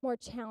 more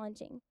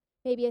challenging.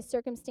 Maybe a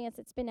circumstance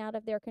that's been out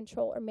of their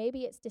control, or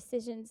maybe it's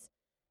decisions,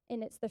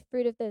 and it's the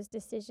fruit of those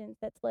decisions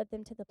that's led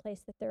them to the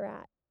place that they're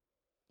at.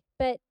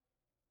 But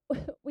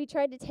we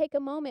tried to take a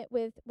moment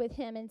with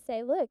him and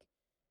say, look,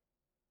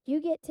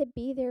 you get to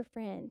be their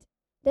friend.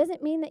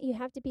 Doesn't mean that you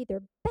have to be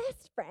their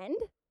best friend,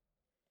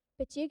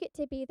 but you get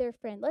to be their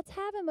friend. Let's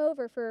have them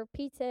over for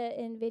pizza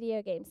and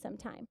video games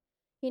sometime,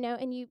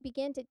 and you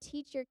begin to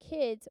teach your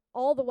kids,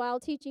 all the while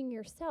teaching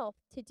yourself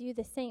to do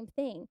the same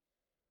thing.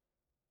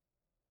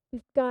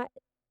 We've got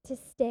to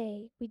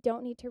stay. We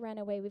don't need to run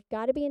away. We've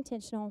got to be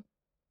intentional.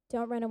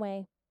 Don't run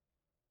away.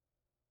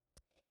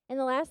 And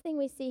the last thing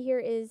we see here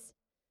is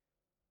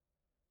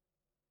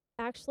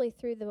actually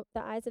through the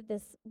eyes of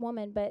this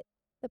woman, but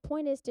the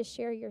point is to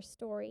share your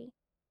story.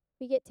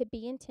 We get to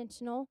be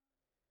intentional.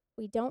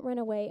 We don't run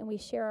away, and we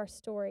share our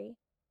story.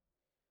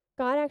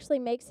 God actually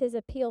makes his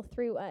appeal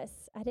through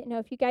us. I didn't know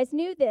if you guys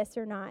knew this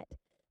or not,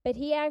 but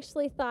he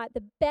actually thought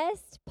the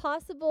best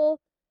possible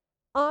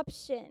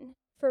option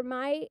for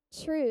my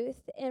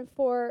truth and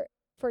for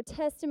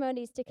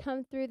testimonies to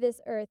come through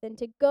this earth and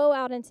to go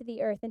out into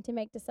the earth and to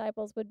make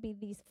disciples would be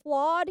these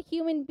flawed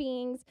human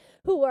beings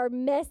who are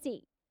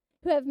messy,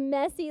 who have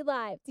messy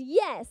lives.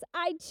 Yes,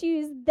 I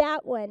choose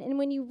that one. And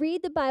when you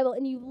read the Bible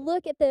and you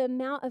look at the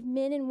amount of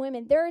men and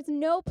women, there is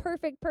no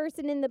perfect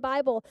person in the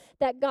Bible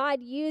that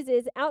God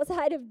uses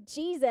outside of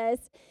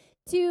Jesus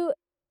to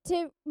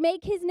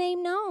make his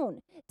name known,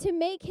 to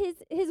make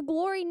his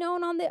glory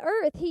known on the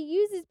earth. He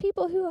uses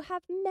people who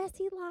have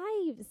messy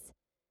lives.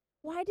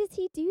 Why does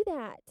he do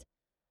that?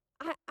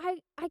 I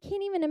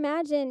can't even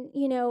imagine,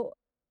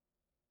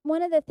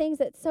 one of the things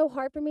that's so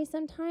hard for me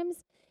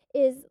sometimes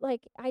is,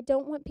 like, I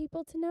don't want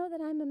people to know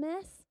that I'm a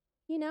mess.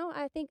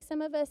 I think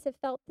some of us have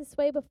felt this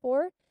way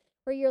before,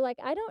 where you're like,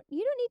 you don't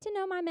need to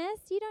know my mess.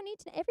 You don't need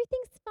to,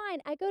 everything's fine.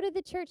 I go to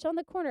the church on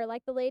the corner,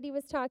 like the lady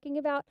was talking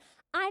about.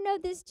 I know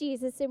this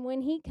Jesus, and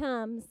when he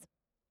comes,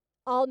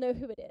 I'll know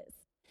who it is.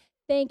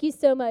 Thank you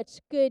so much.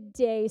 Good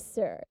day,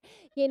 sir.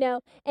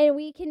 And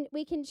we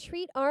can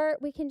treat our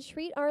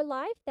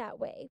life that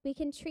way. We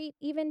can treat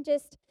even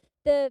just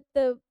the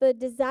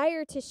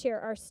desire to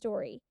share our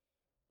story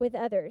with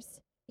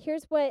others.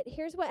 Here's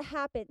what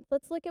happened.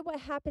 Let's look at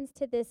what happens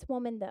to this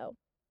woman, though.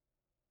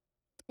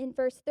 In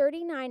verse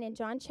 39 in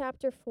John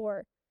chapter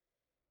 4,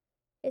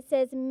 it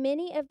says,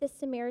 many of the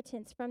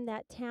Samaritans from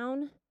that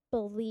town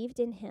believed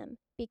in him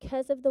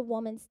because of the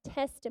woman's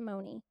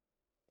testimony.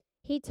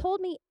 He told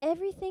me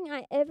everything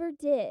I ever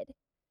did.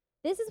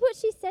 This is what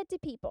she said to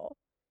people.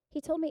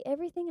 He told me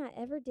everything I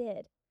ever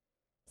did.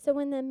 So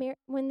when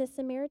the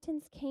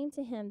Samaritans came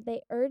to him,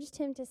 they urged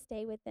him to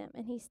stay with them,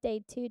 and he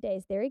stayed 2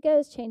 days. There he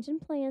goes, changing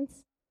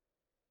plans.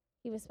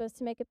 He was supposed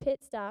to make a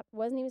pit stop.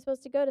 Wasn't even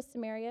supposed to go to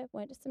Samaria.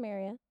 Went to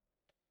Samaria.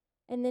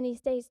 And then he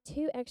stays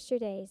 2 extra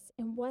days.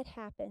 And what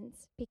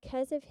happens?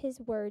 Because of his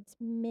words,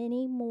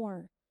 many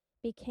more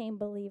became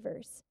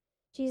believers.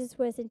 Jesus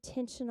was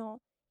intentional.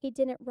 He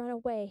didn't run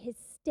away. His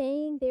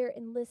staying there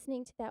and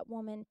listening to that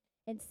woman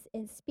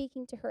and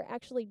speaking to her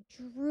actually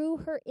drew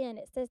her in.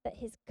 It says that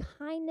his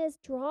kindness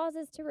draws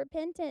us to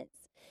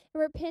repentance.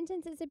 And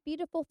repentance is a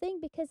beautiful thing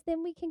because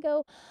then we can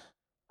go,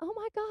 oh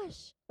my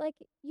gosh, like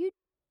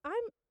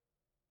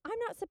I'm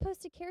not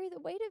supposed to carry the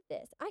weight of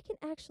this. I can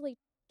actually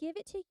give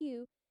it to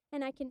you,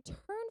 and I can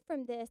turn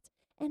from this,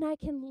 and I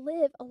can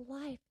live a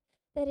life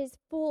that is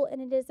full,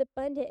 and it is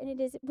abundant, and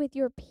it is with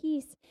your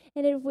peace,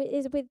 and it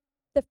is with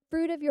the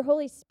fruit of your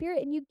Holy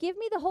Spirit. And you give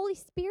me the Holy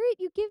Spirit.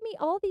 You give me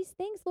all these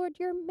things, Lord.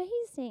 You're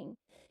amazing.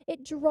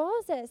 It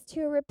draws us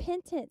to a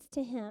repentance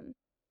to him.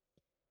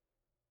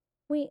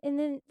 And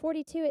then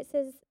 42, it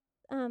says,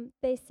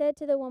 they said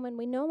to the woman,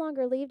 we no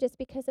longer leave just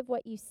because of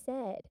what you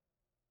said.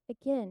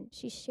 Again,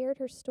 she shared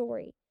her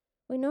story.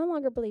 We no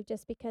longer believe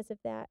just because of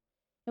that.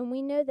 And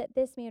we know that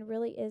this man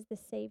really is the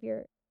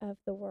Savior of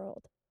the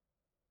world.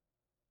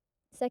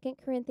 2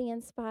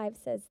 Corinthians 5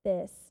 says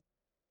this,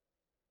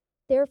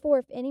 therefore,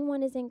 if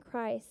anyone is in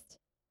Christ,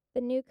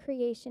 the new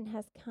creation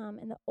has come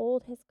and the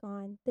old has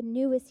gone. The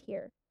new is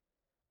here.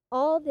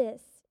 All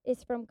this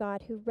is from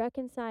God, who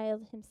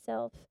reconciled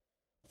himself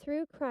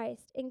through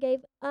Christ and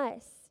gave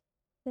us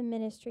the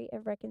ministry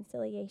of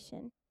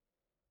reconciliation.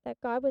 That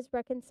God was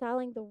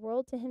reconciling the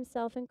world to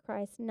himself in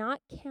Christ, not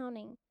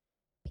counting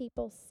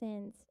people's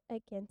sins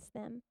against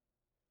them.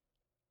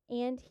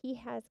 And he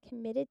has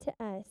committed to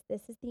us,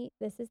 this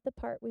is the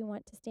part we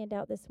want to stand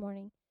out this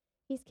morning.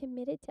 He's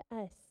committed to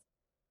us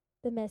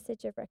the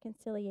message of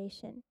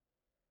reconciliation.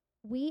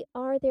 We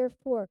are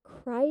therefore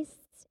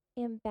Christ's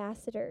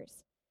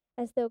ambassadors,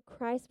 as though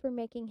Christ were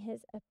making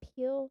his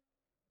appeal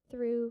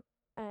through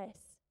us.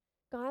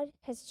 God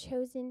has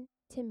chosen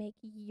to make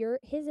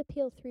his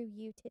appeal through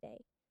you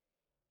today.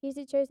 He's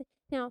chosen.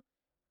 Now,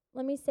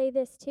 let me say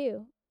this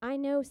too. I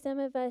know some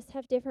of us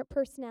have different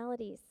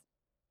personalities.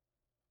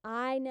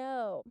 I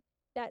know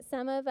that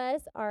some of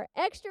us are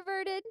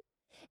extroverted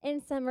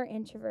and some are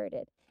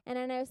introverted. And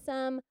I know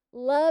some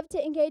love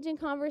to engage in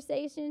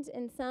conversations,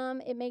 and some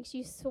it makes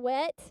you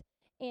sweat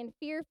and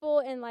fearful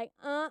and like,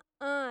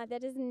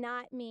 that is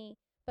not me.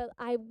 But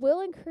I will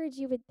encourage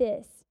you with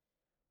this,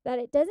 that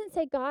it doesn't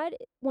say God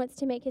wants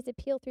to make his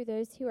appeal through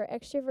those who are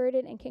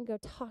extroverted and can go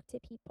talk to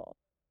people.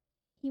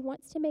 He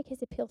wants to make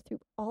his appeal through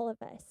all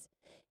of us.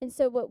 And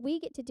so what we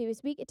get to do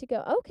is we get to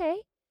go,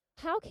 okay,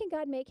 how can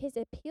God make his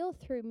appeal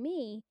through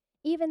me,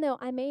 even though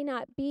I may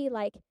not be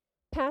like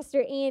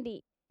Pastor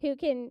Andy, who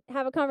can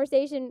have a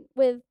conversation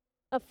with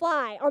a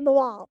fly on the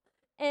wall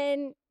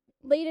and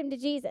lead him to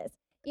Jesus?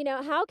 You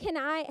know, how can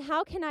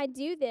I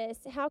do this?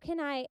 How can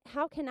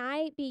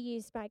I be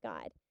used by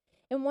God?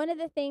 And one of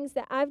the things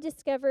that I've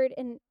discovered,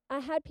 and I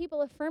had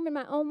people affirm in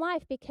my own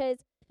life, because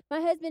my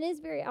husband is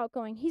very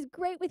outgoing. He's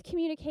great with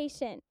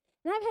communication.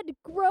 And I've had to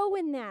grow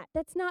in that.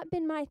 That's not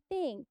been my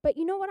thing. But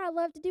you know what I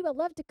love to do? I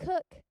love to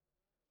cook.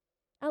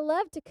 I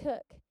love to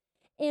cook.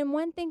 And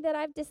one thing that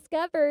I've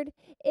discovered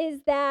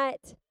is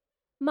that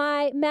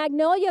my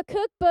Magnolia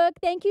cookbook,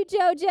 thank you,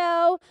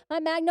 JoJo, my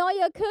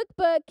Magnolia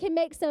cookbook can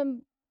make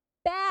some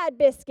bad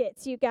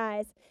biscuits, you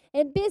guys.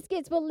 And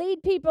biscuits will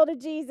lead people to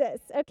Jesus,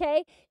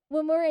 okay?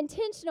 When we're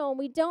intentional and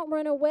we don't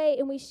run away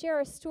and we share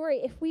our story,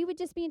 if we would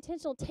just be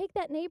intentional, take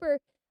that neighbor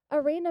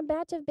a random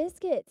batch of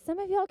biscuits. Some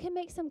of y'all can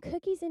make some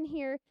cookies in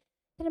here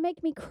that'll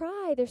make me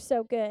cry. They're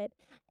so good.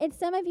 And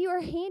some of you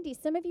are handy.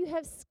 Some of you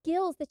have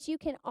skills that you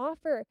can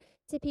offer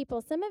to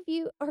people. Some of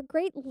you are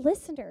great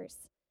listeners.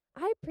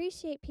 I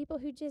appreciate people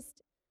who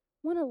just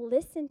want to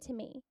listen to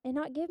me and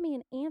not give me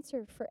an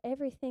answer for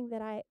everything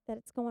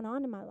that's going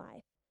on in my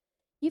life.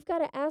 You've got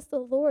to ask the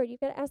Lord. You've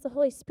got to ask the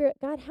Holy Spirit,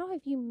 God, how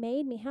have you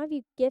made me? How have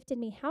you gifted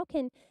me? How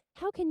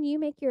can you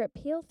make your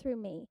appeal through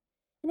me?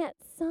 And at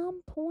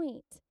some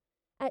point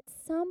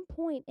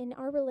in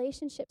our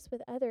relationships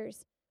with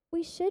others,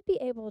 we should be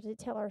able to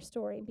tell our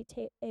story and be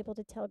able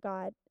to tell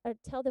God, or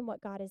tell them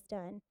what God has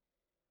done.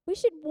 We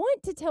should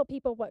want to tell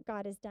people what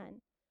God has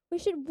done. We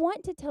should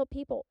want to tell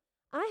people,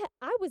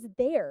 I was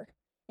there,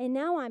 and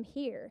now I'm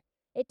here.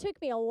 It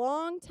took me a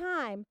long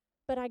time,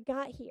 but I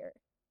got here.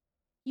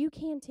 You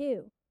can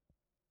too.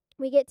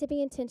 We get to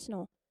be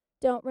intentional.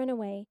 Don't run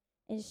away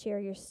and share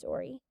your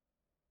story.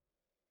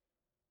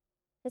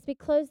 As we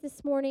close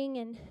this morning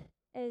and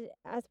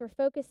as we're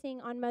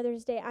focusing on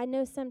Mother's Day, I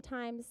know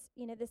sometimes,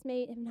 this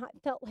may have not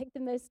felt like the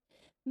most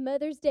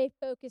Mother's Day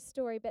focused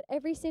story, but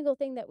every single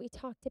thing that we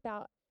talked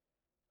about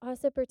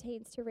also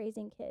pertains to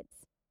raising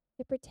kids.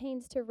 It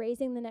pertains to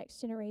raising the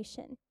next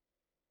generation,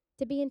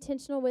 To be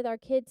intentional with our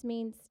kids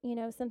means,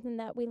 something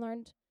that we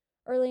learned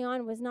early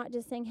on was not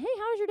just saying, hey,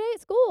 how was your day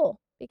at school?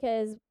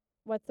 Because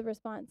what's the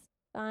response?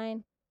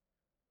 Fine.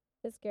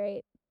 It's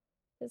great.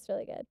 It's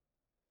really good.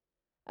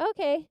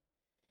 Okay.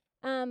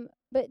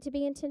 But to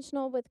be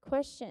intentional with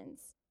questions.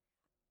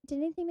 Did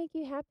anything make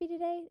you happy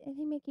today?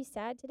 Anything make you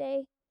sad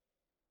today?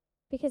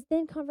 Because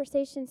then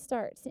conversation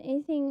starts.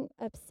 Anything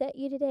upset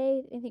you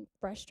today? Anything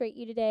frustrate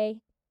you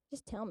today?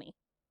 Just tell me.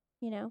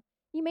 You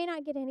may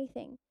not get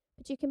anything,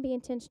 but you can be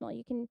intentional.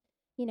 You can,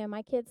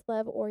 my kids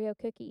love Oreo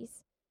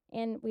cookies,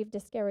 and we've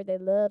discovered they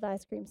love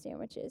ice cream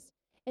sandwiches.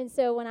 And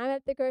so when I'm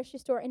at the grocery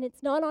store and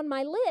it's not on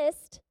my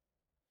list,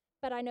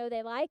 but I know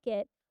they like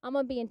it, I'm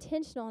going to be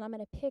intentional, and I'm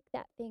going to pick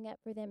that thing up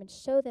for them and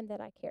show them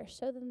that I care,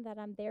 show them that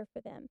I'm there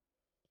for them.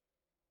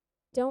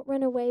 Don't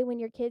run away when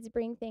your kids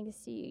bring things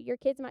to you. Your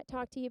kids might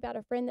talk to you about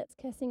a friend that's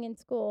cussing in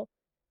school,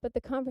 but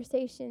the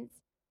conversations,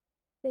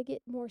 they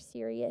get more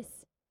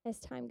serious as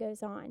time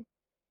goes on.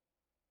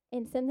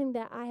 And something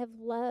that I have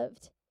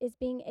loved is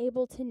being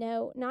able to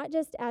know, not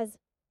just as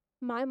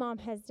my mom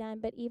has done,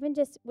 but even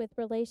just with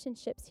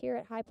relationships here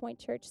at High Point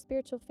Church,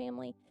 spiritual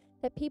family,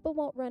 that people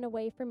won't run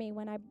away from me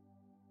when I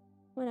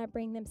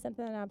bring them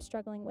something that I'm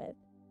struggling with.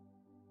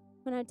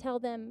 When I tell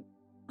them,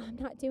 I'm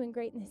not doing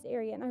great in this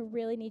area, and I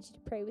really need you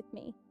to pray with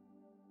me.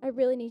 I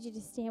really need you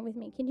to stand with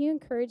me. Can you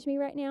encourage me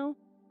right now?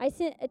 I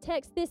sent a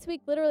text this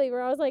week, literally,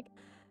 where I was like,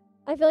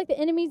 I feel like the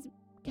enemy's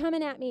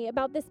coming at me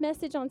about this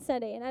message on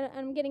Sunday, and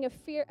I'm getting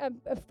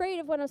I'm afraid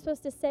of what I'm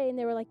supposed to say. And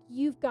they were like,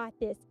 you've got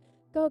this.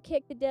 Go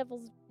kick the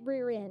devil's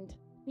rear end,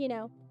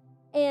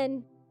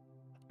 And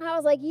I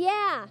was like,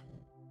 yeah.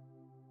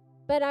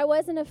 But I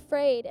wasn't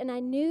afraid, and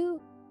I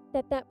knew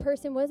that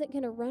person wasn't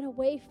going to run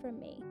away from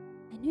me.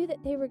 I knew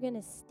that they were going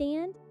to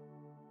stand,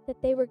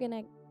 that they were going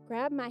to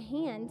grab my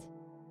hand,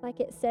 like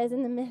it says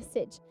in the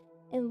message,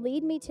 and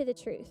lead me to the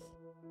truth.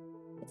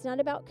 It's not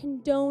about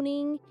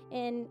condoning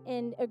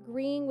and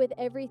agreeing with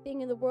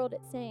everything in the world.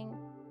 It's saying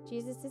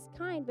Jesus is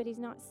kind, but he's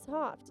not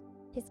soft.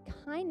 His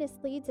kindness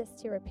leads us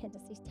to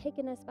repentance. He's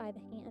taken us by the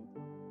hand.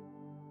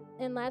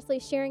 And lastly,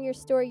 sharing your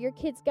story. Your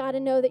kids got to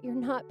know that you're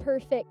not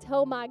perfect.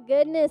 Oh my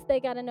goodness, they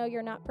got to know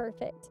you're not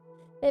perfect.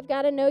 They've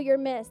got to know your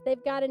mess.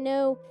 They've got to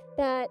know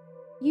that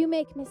you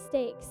make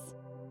mistakes.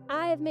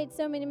 I have made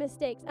so many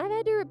mistakes. I've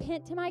had to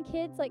repent to my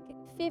kids like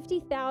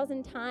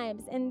 50,000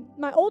 times, and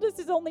my oldest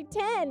is only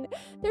 10.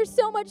 There's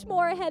so much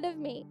more ahead of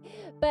me.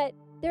 But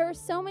there are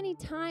so many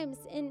times,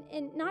 and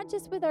not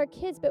just with our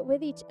kids, but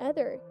with each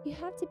other, you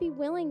have to be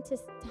willing to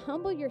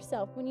humble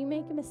yourself when you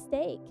make a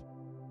mistake.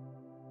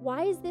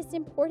 Why is this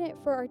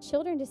important for our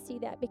children to see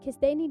that? Because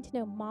they need to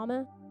know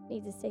Mama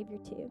needs a Savior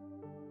too.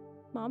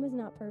 Mama's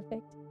not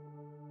perfect.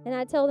 And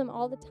I tell them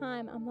all the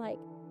time, I'm like,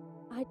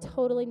 I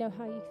totally know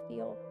how you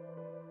feel.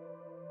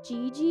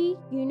 Gigi,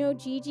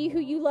 Gigi, who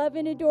you love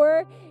and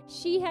adore,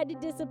 she had to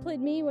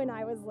discipline me when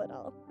I was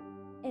little.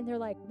 And they're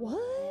like,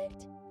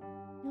 what?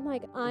 And I'm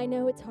like, I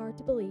know it's hard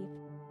to believe.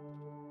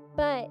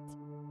 But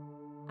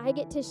I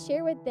get to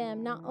share with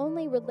them, not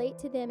only relate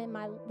to them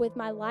with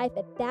my life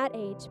at that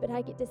age, but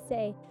I get to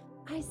say,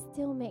 I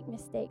still make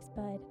mistakes,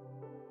 bud.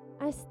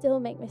 I still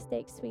make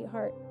mistakes,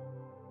 sweetheart.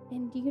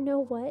 And do you know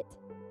what?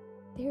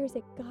 There is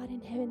a God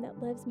in heaven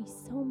that loves me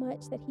so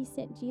much that he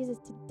sent Jesus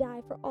to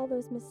die for all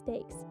those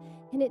mistakes.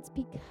 And it's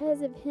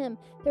because of him.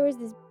 There was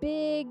this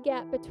big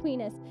gap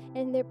between us.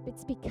 And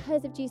it's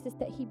because of Jesus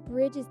that he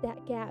bridges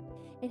that gap.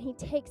 And he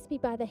takes me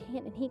by the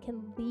hand and he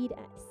can lead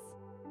us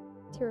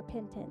to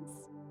repentance.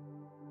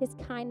 His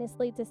kindness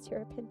leads us to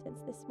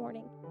repentance this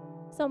morning.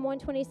 Psalm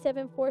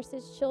 127:4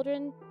 says,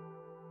 children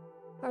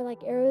are like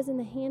arrows in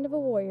the hand of a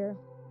warrior.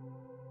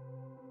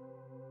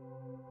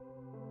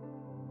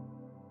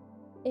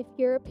 If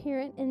you're a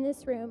parent in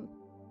this room,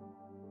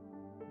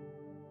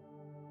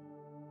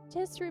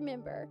 just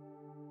remember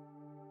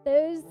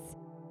those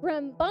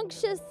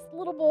rambunctious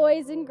little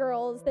boys and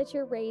girls that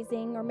you're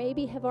raising, or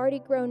maybe have already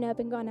grown up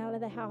and gone out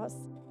of the house.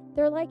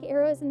 They're like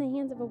arrows in the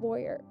hands of a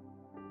warrior.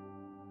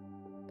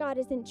 God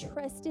has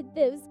entrusted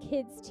those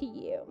kids to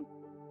you.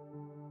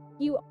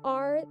 You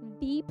are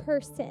the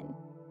person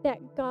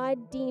that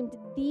God deemed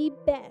the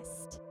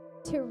best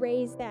to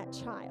raise that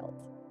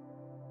child.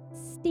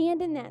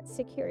 Stand in that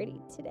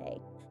security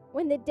today.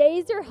 When the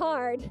days are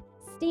hard,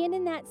 stand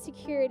in that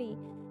security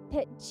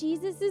that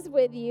Jesus is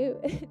with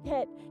you,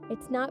 that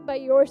it's not by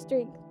your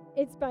strength,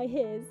 it's by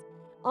his.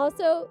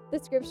 Also, the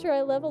scripture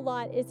I love a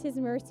lot is his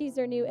mercies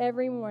are new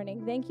every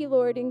morning. Thank you,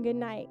 Lord, and good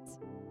night.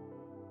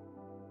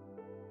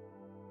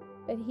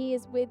 But he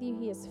is with you.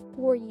 He is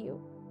for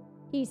you.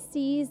 He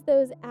sees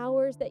those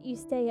hours that you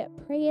stay up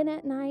praying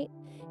at night.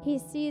 He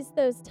sees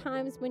those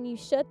times when you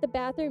shut the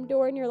bathroom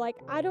door and you're like,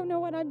 I don't know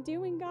what I'm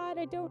doing, God.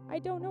 I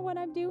don't know what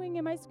I'm doing.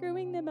 Am I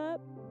screwing them up?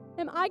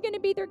 Am I going to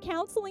be their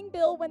counseling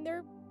bill when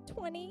they're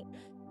 20?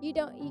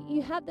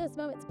 You have those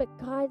moments, but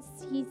God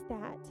sees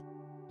that.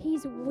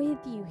 He's with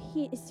you.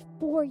 He is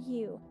for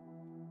you.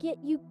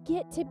 You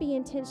get to be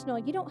intentional.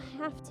 You don't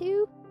have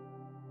to.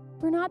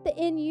 We're not the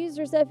end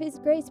users of his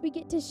grace. We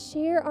get to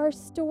share our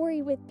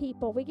story with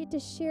people. We get to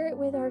share it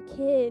with our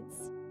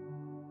kids.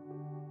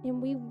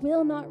 and we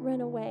will not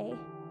run away.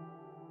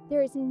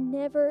 There is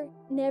never,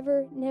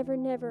 never, never,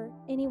 never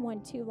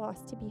anyone too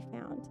lost to be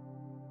found.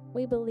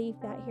 We believe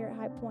that here at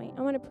High Point.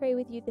 I want to pray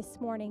with you this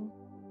morning.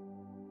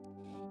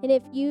 And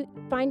if you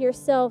find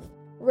yourself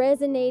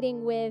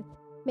resonating with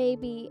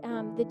maybe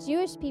the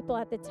Jewish people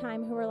at the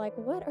time who were like,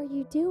 what are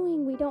you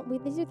doing?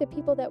 These are the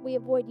people that we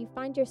avoid. You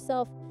find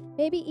yourself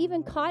maybe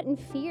even caught in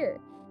fear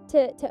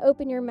to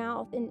open your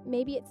mouth. And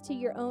maybe it's to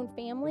your own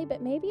family,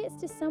 but maybe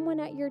it's to someone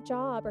at your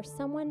job or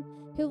someone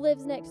who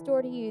lives next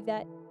door to you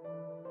that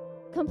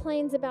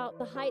complains about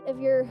the height of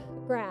your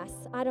grass.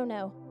 I don't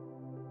know.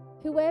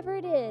 Whoever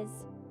it is,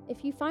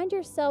 if you find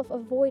yourself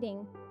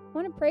avoiding, I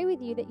want to pray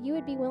with you that you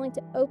would be willing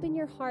to open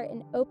your heart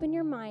and open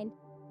your mind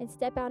and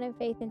step out in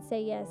faith and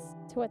say yes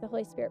to what the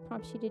Holy Spirit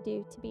prompts you to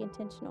do, to be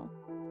intentional.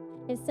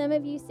 And some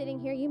of you sitting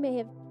here, you may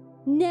have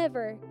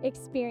never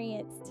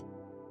experienced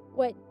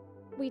what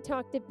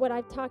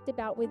I've talked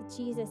about with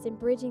Jesus and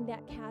bridging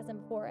that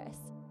chasm for us.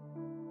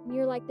 And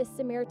you're like the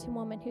Samaritan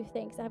woman who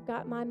thinks, I've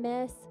got my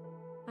mess.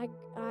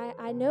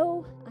 I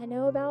know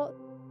about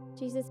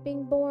Jesus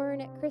being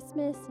born at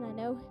Christmas, and I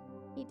know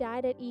he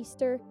died at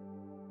Easter,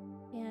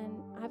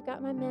 and I've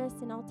got my mess,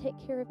 and I'll take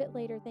care of it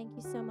later. Thank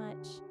you so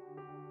much.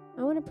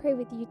 I want to pray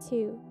with you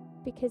too,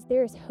 because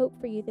there is hope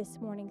for you this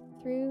morning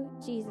through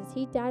Jesus.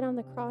 He died on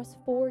the cross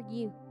for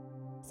you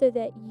so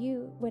that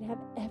you would have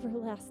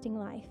everlasting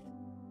life.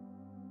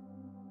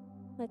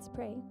 Let's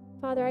pray.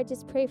 Father, I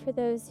just pray for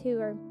those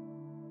who are,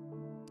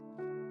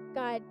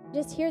 God,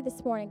 just here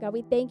this morning. God,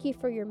 we thank you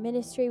for your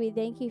ministry. We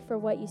thank you for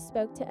what you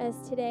spoke to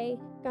us today.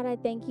 God, I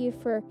thank you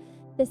for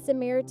the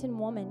Samaritan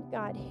woman,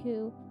 God,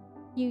 who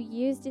you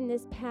used in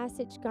this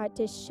passage, God,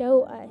 to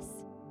show us,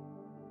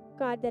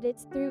 God, that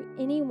it's through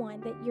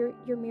anyone that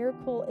your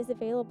miracle is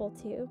available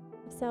to,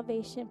 of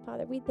salvation,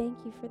 Father. We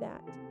thank you for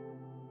that.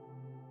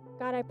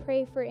 God, I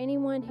pray for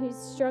anyone who's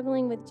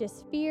struggling with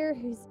just fear,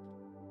 who's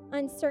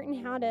uncertain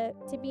how to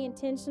be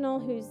intentional,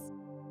 who's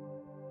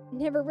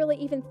never really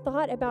even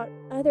thought about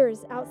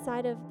others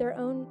outside of their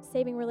own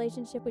saving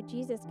relationship with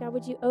Jesus. God,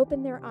 would you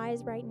open their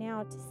eyes right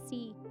now to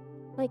see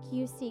like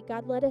you see?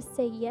 God, let us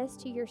say yes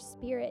to your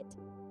Spirit.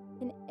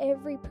 And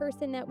every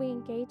person that we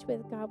engage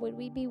with, God, would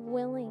we be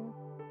willing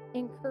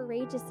and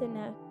courageous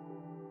enough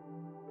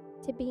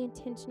to be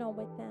intentional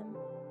with them.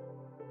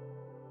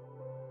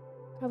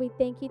 God, we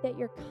thank you that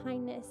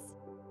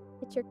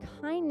it's your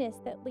kindness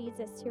that leads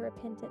us to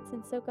repentance.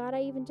 And so, God,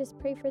 I even just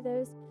pray for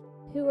those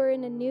who are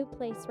in a new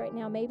place right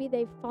now. Maybe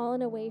they've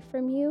fallen away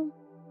from you.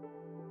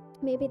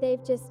 Maybe they've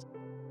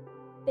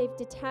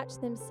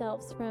detached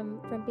themselves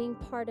from being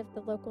part of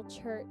the local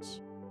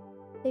church.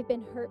 They've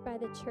been hurt by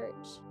the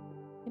church.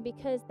 And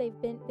because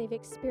they've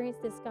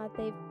experienced this, God,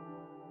 they've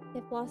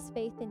lost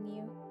faith in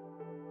you.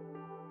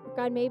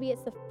 God, maybe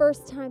it's the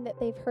first time that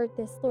they've heard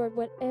this, Lord.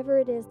 Whatever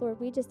it is, Lord,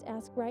 we just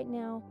ask right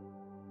now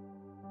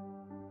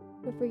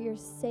for your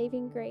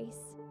saving grace.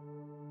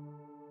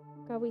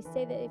 God, we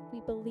say that if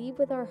we believe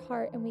with our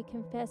heart and we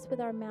confess with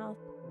our mouth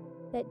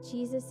that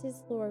Jesus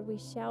is Lord, we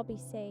shall be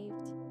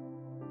saved.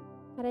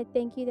 God, I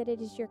thank you that it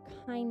is your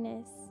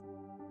kindness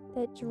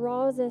that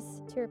draws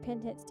us to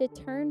repentance, to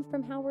turn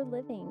from how we're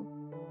living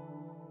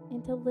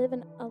and to live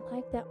a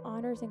life that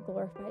honors and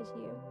glorifies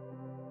you.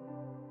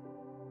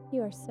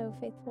 You are so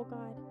faithful,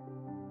 God.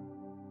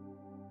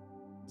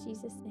 In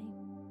Jesus' name,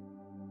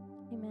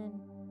 amen.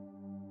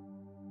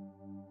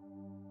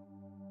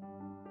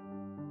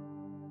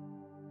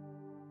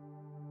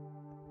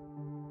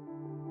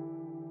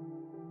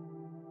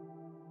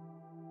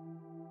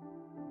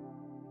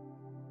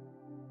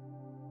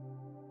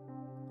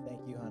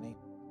 Thank you, honey.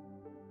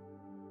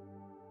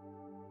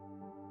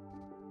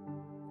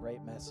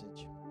 Great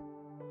message.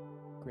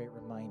 Great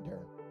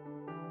reminder.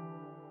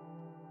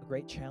 A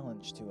great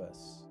challenge to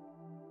us.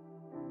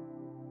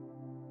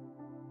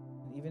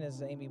 And even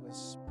as Amy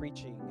was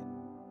preaching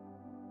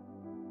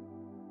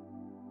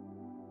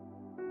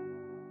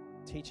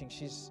and teaching,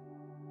 she's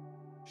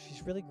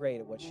really great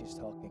at what she's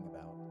talking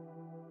about.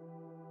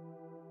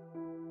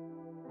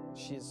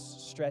 She's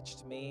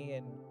stretched me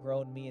and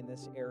grown me in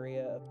this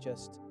area of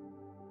just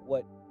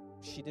what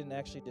she didn't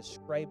actually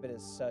describe it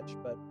as such,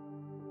 but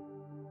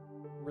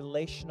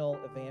relational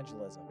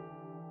evangelism,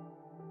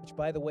 which,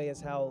 by the way,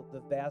 is how the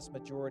vast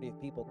majority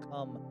of people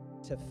come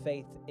to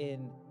faith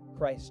in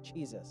Christ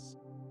Jesus.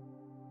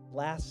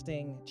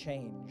 Lasting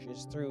change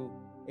is through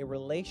a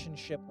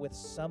relationship with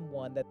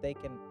someone that they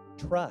can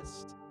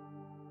trust,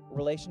 a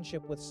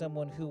relationship with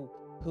someone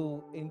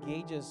who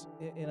engages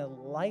in a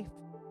life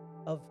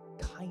of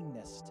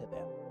kindness to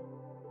them.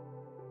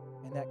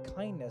 And that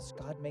kindness,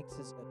 God makes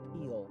his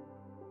appeal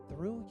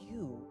through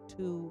you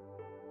to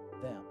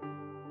them.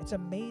 It's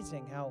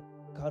amazing how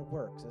God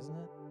works, isn't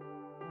it?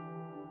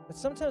 But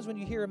sometimes when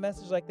you hear a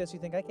message like this, you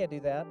think, I can't do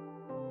that.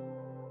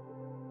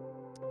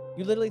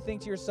 You literally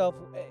think to yourself,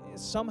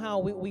 somehow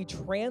we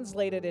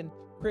translate it in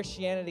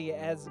Christianity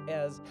as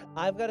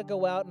I've got to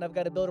go out and I've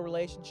got to build a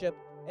relationship,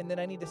 and then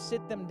I need to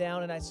sit them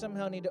down and I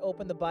somehow need to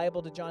open the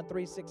Bible to John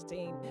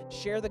 3:16,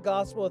 share the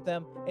gospel with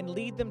them, and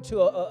lead them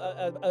to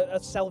a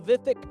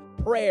salvific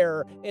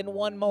prayer in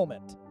one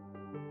moment.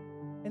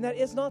 And that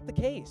is not the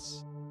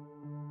case.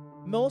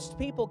 Most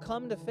people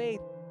come to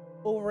faith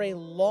over a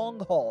long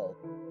haul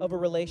of a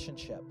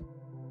relationship.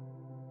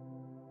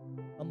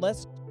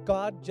 Unless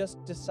God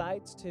just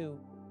decides to,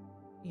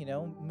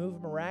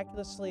 move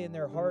miraculously in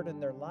their heart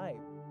and their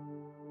life.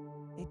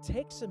 It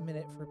takes a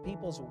minute for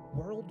people's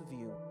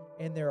worldview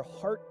and their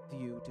heart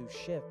view to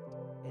shift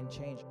and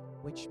change,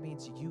 which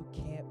means you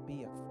can't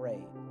be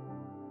afraid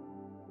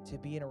to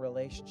be in a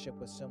relationship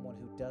with someone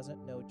who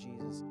doesn't know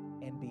Jesus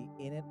and be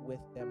in it with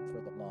them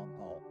for the long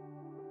haul.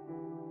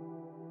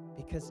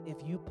 Because if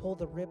you pull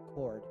the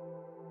ripcord,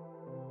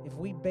 if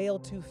we bail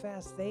too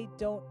fast, they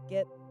don't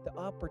get the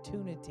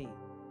opportunity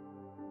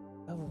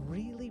of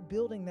really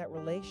building that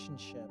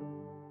relationship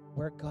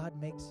where God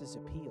makes his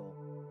appeal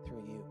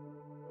through you.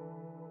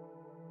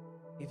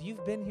 If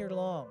you've been here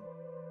long,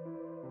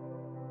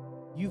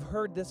 you've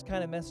heard this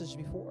kind of message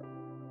before.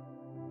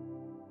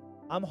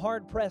 I'm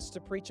hard-pressed to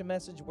preach a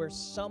message where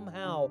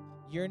somehow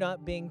you're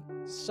not being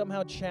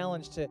somehow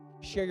challenged to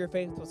share your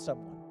faith with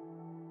someone.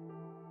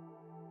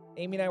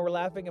 Amy and I were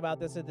laughing about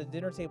this at the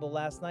dinner table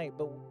last night,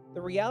 but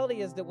the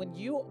reality is that when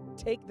you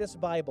take this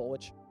Bible,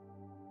 and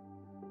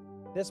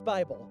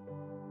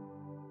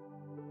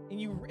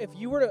if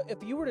you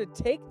were to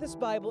take this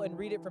Bible and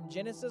read it from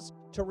Genesis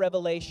to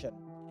Revelation,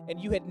 and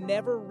you had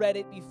never read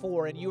it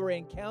before, and you were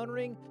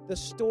encountering the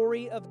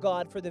story of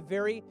God for the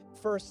very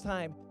first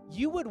time,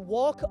 you would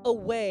walk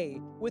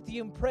away with the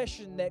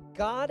impression that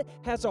God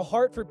has a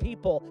heart for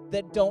people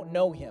that don't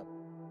know him.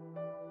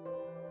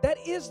 That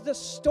is the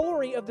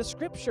story of the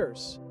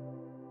Scriptures.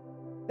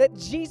 That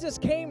Jesus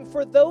came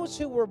for those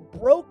who were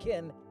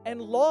broken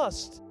and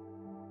lost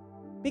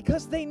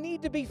because they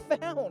need to be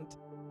found.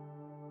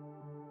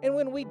 And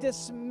when we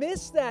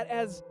dismiss that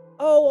as,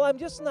 oh, I'm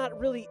just not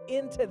really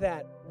into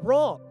that,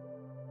 wrong.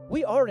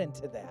 We are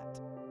into that.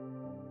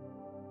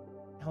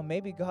 Now,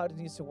 maybe God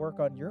needs to work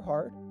on your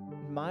heart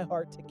and my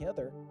heart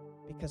together,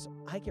 because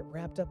I get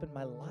wrapped up in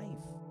my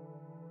life.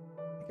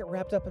 I get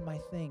wrapped up in my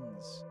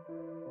things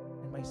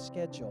and my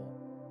schedule.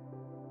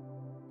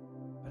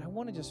 But I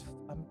want to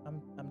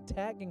I'm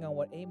tagging on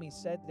what Amy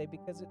said today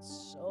because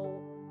it's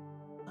so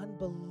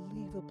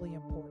unbelievably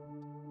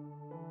important.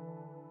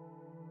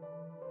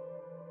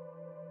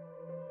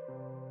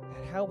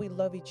 That how we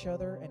love each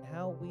other and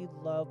how we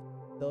love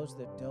those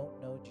that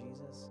don't know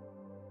Jesus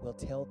will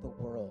tell the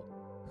world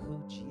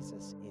who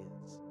Jesus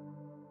is.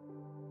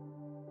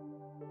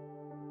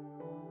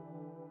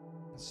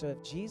 So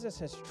if Jesus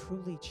has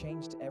truly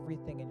changed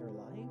everything in your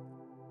life,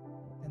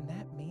 then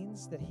that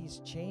means that he's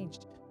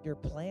changed your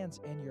plans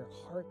and your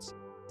heart's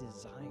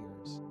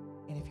desires.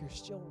 And if you're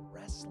still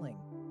wrestling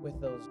with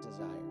those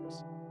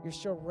desires, you're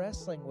still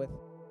wrestling with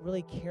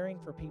really caring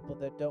for people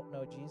that don't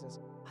know Jesus,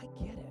 I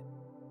get it.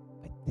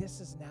 But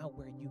this is now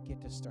where you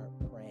get to start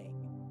praying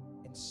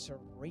and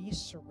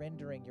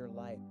re-surrendering your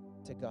life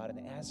to God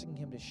and asking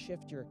him to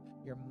shift your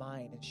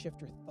mind and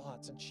shift your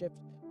thoughts and shift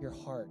your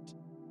heart,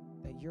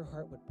 that your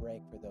heart would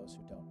break for those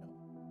who don't know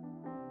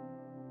him.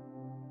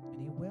 And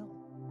he will.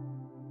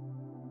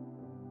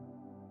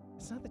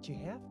 It's not that you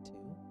have to.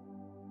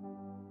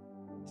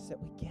 It's that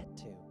we get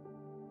to.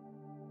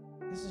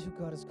 This is who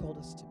God has called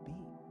us to be.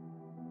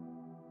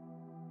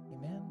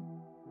 Amen?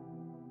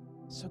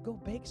 So go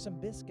bake some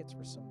biscuits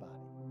for somebody.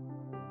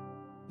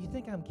 You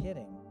think I'm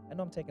kidding. I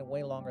know I'm taking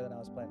way longer than I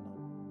was planning on.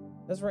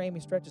 That's where Amy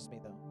stretches me,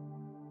 though.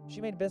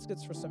 She made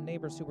biscuits for some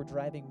neighbors who were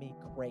driving me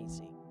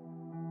crazy.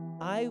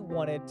 I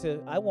wanted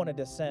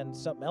to send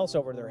something else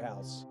over to their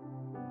house.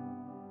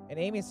 And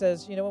Amy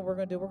says, you know what we're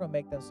going to do? We're going to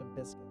make them some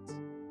biscuits.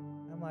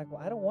 I'm like,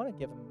 well, I don't want to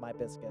give them my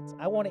biscuits.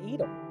 I want to eat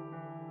them.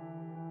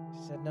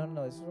 She said, no,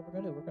 this is what we're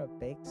going to do. We're going to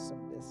bake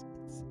some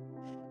biscuits.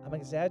 I'm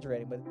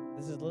exaggerating, but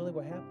this is literally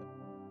what happened.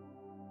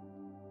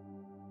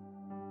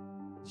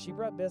 She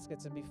brought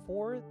biscuits, and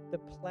before the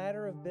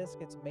platter of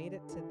biscuits made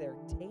it to their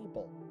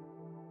table,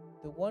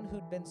 the one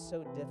who'd been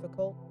so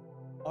difficult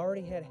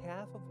already had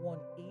half of one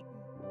eaten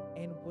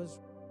and was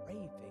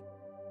raving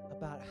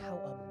about how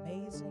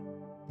amazing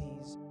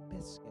these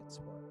biscuits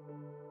were.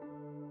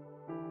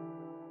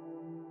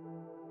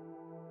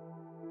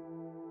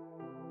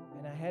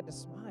 And I had to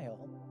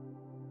smile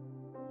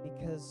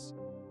because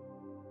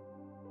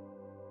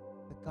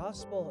the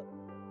gospel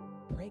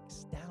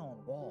breaks down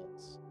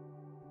walls,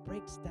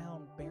 breaks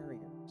down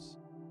barriers.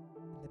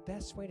 And the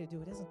best way to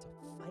do it isn't to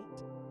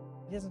fight,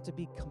 it isn't to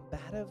be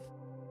combative,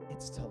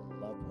 it's to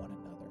love one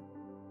another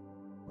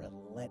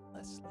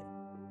relentlessly.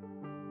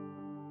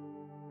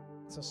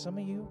 So some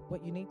of you,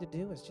 what you need to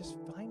do is just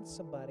find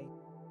somebody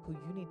who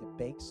you need to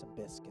bake some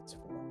biscuits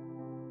for,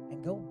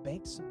 and go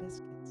bake some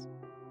biscuits.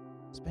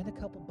 Spend a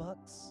couple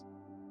bucks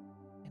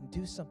and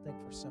do something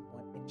for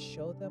someone and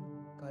show them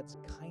God's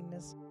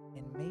kindness,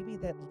 and maybe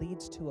that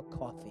leads to a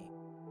coffee.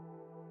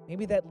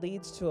 Maybe that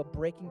leads to a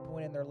breaking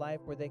point in their life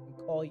where they can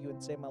call you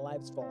and say, my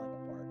life's falling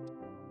apart.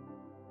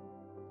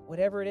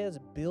 Whatever it is,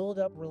 build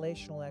up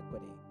relational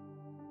equity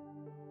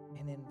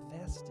and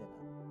invest in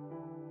them,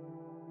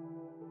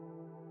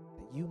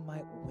 that you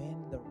might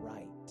win the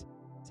right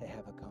to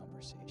have a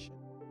conversation.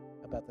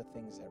 about the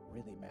things that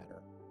really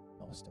matter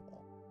most of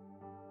all.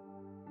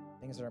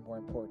 Things that are more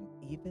important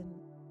even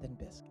than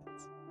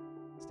biscuits.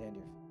 Stand to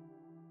your feet.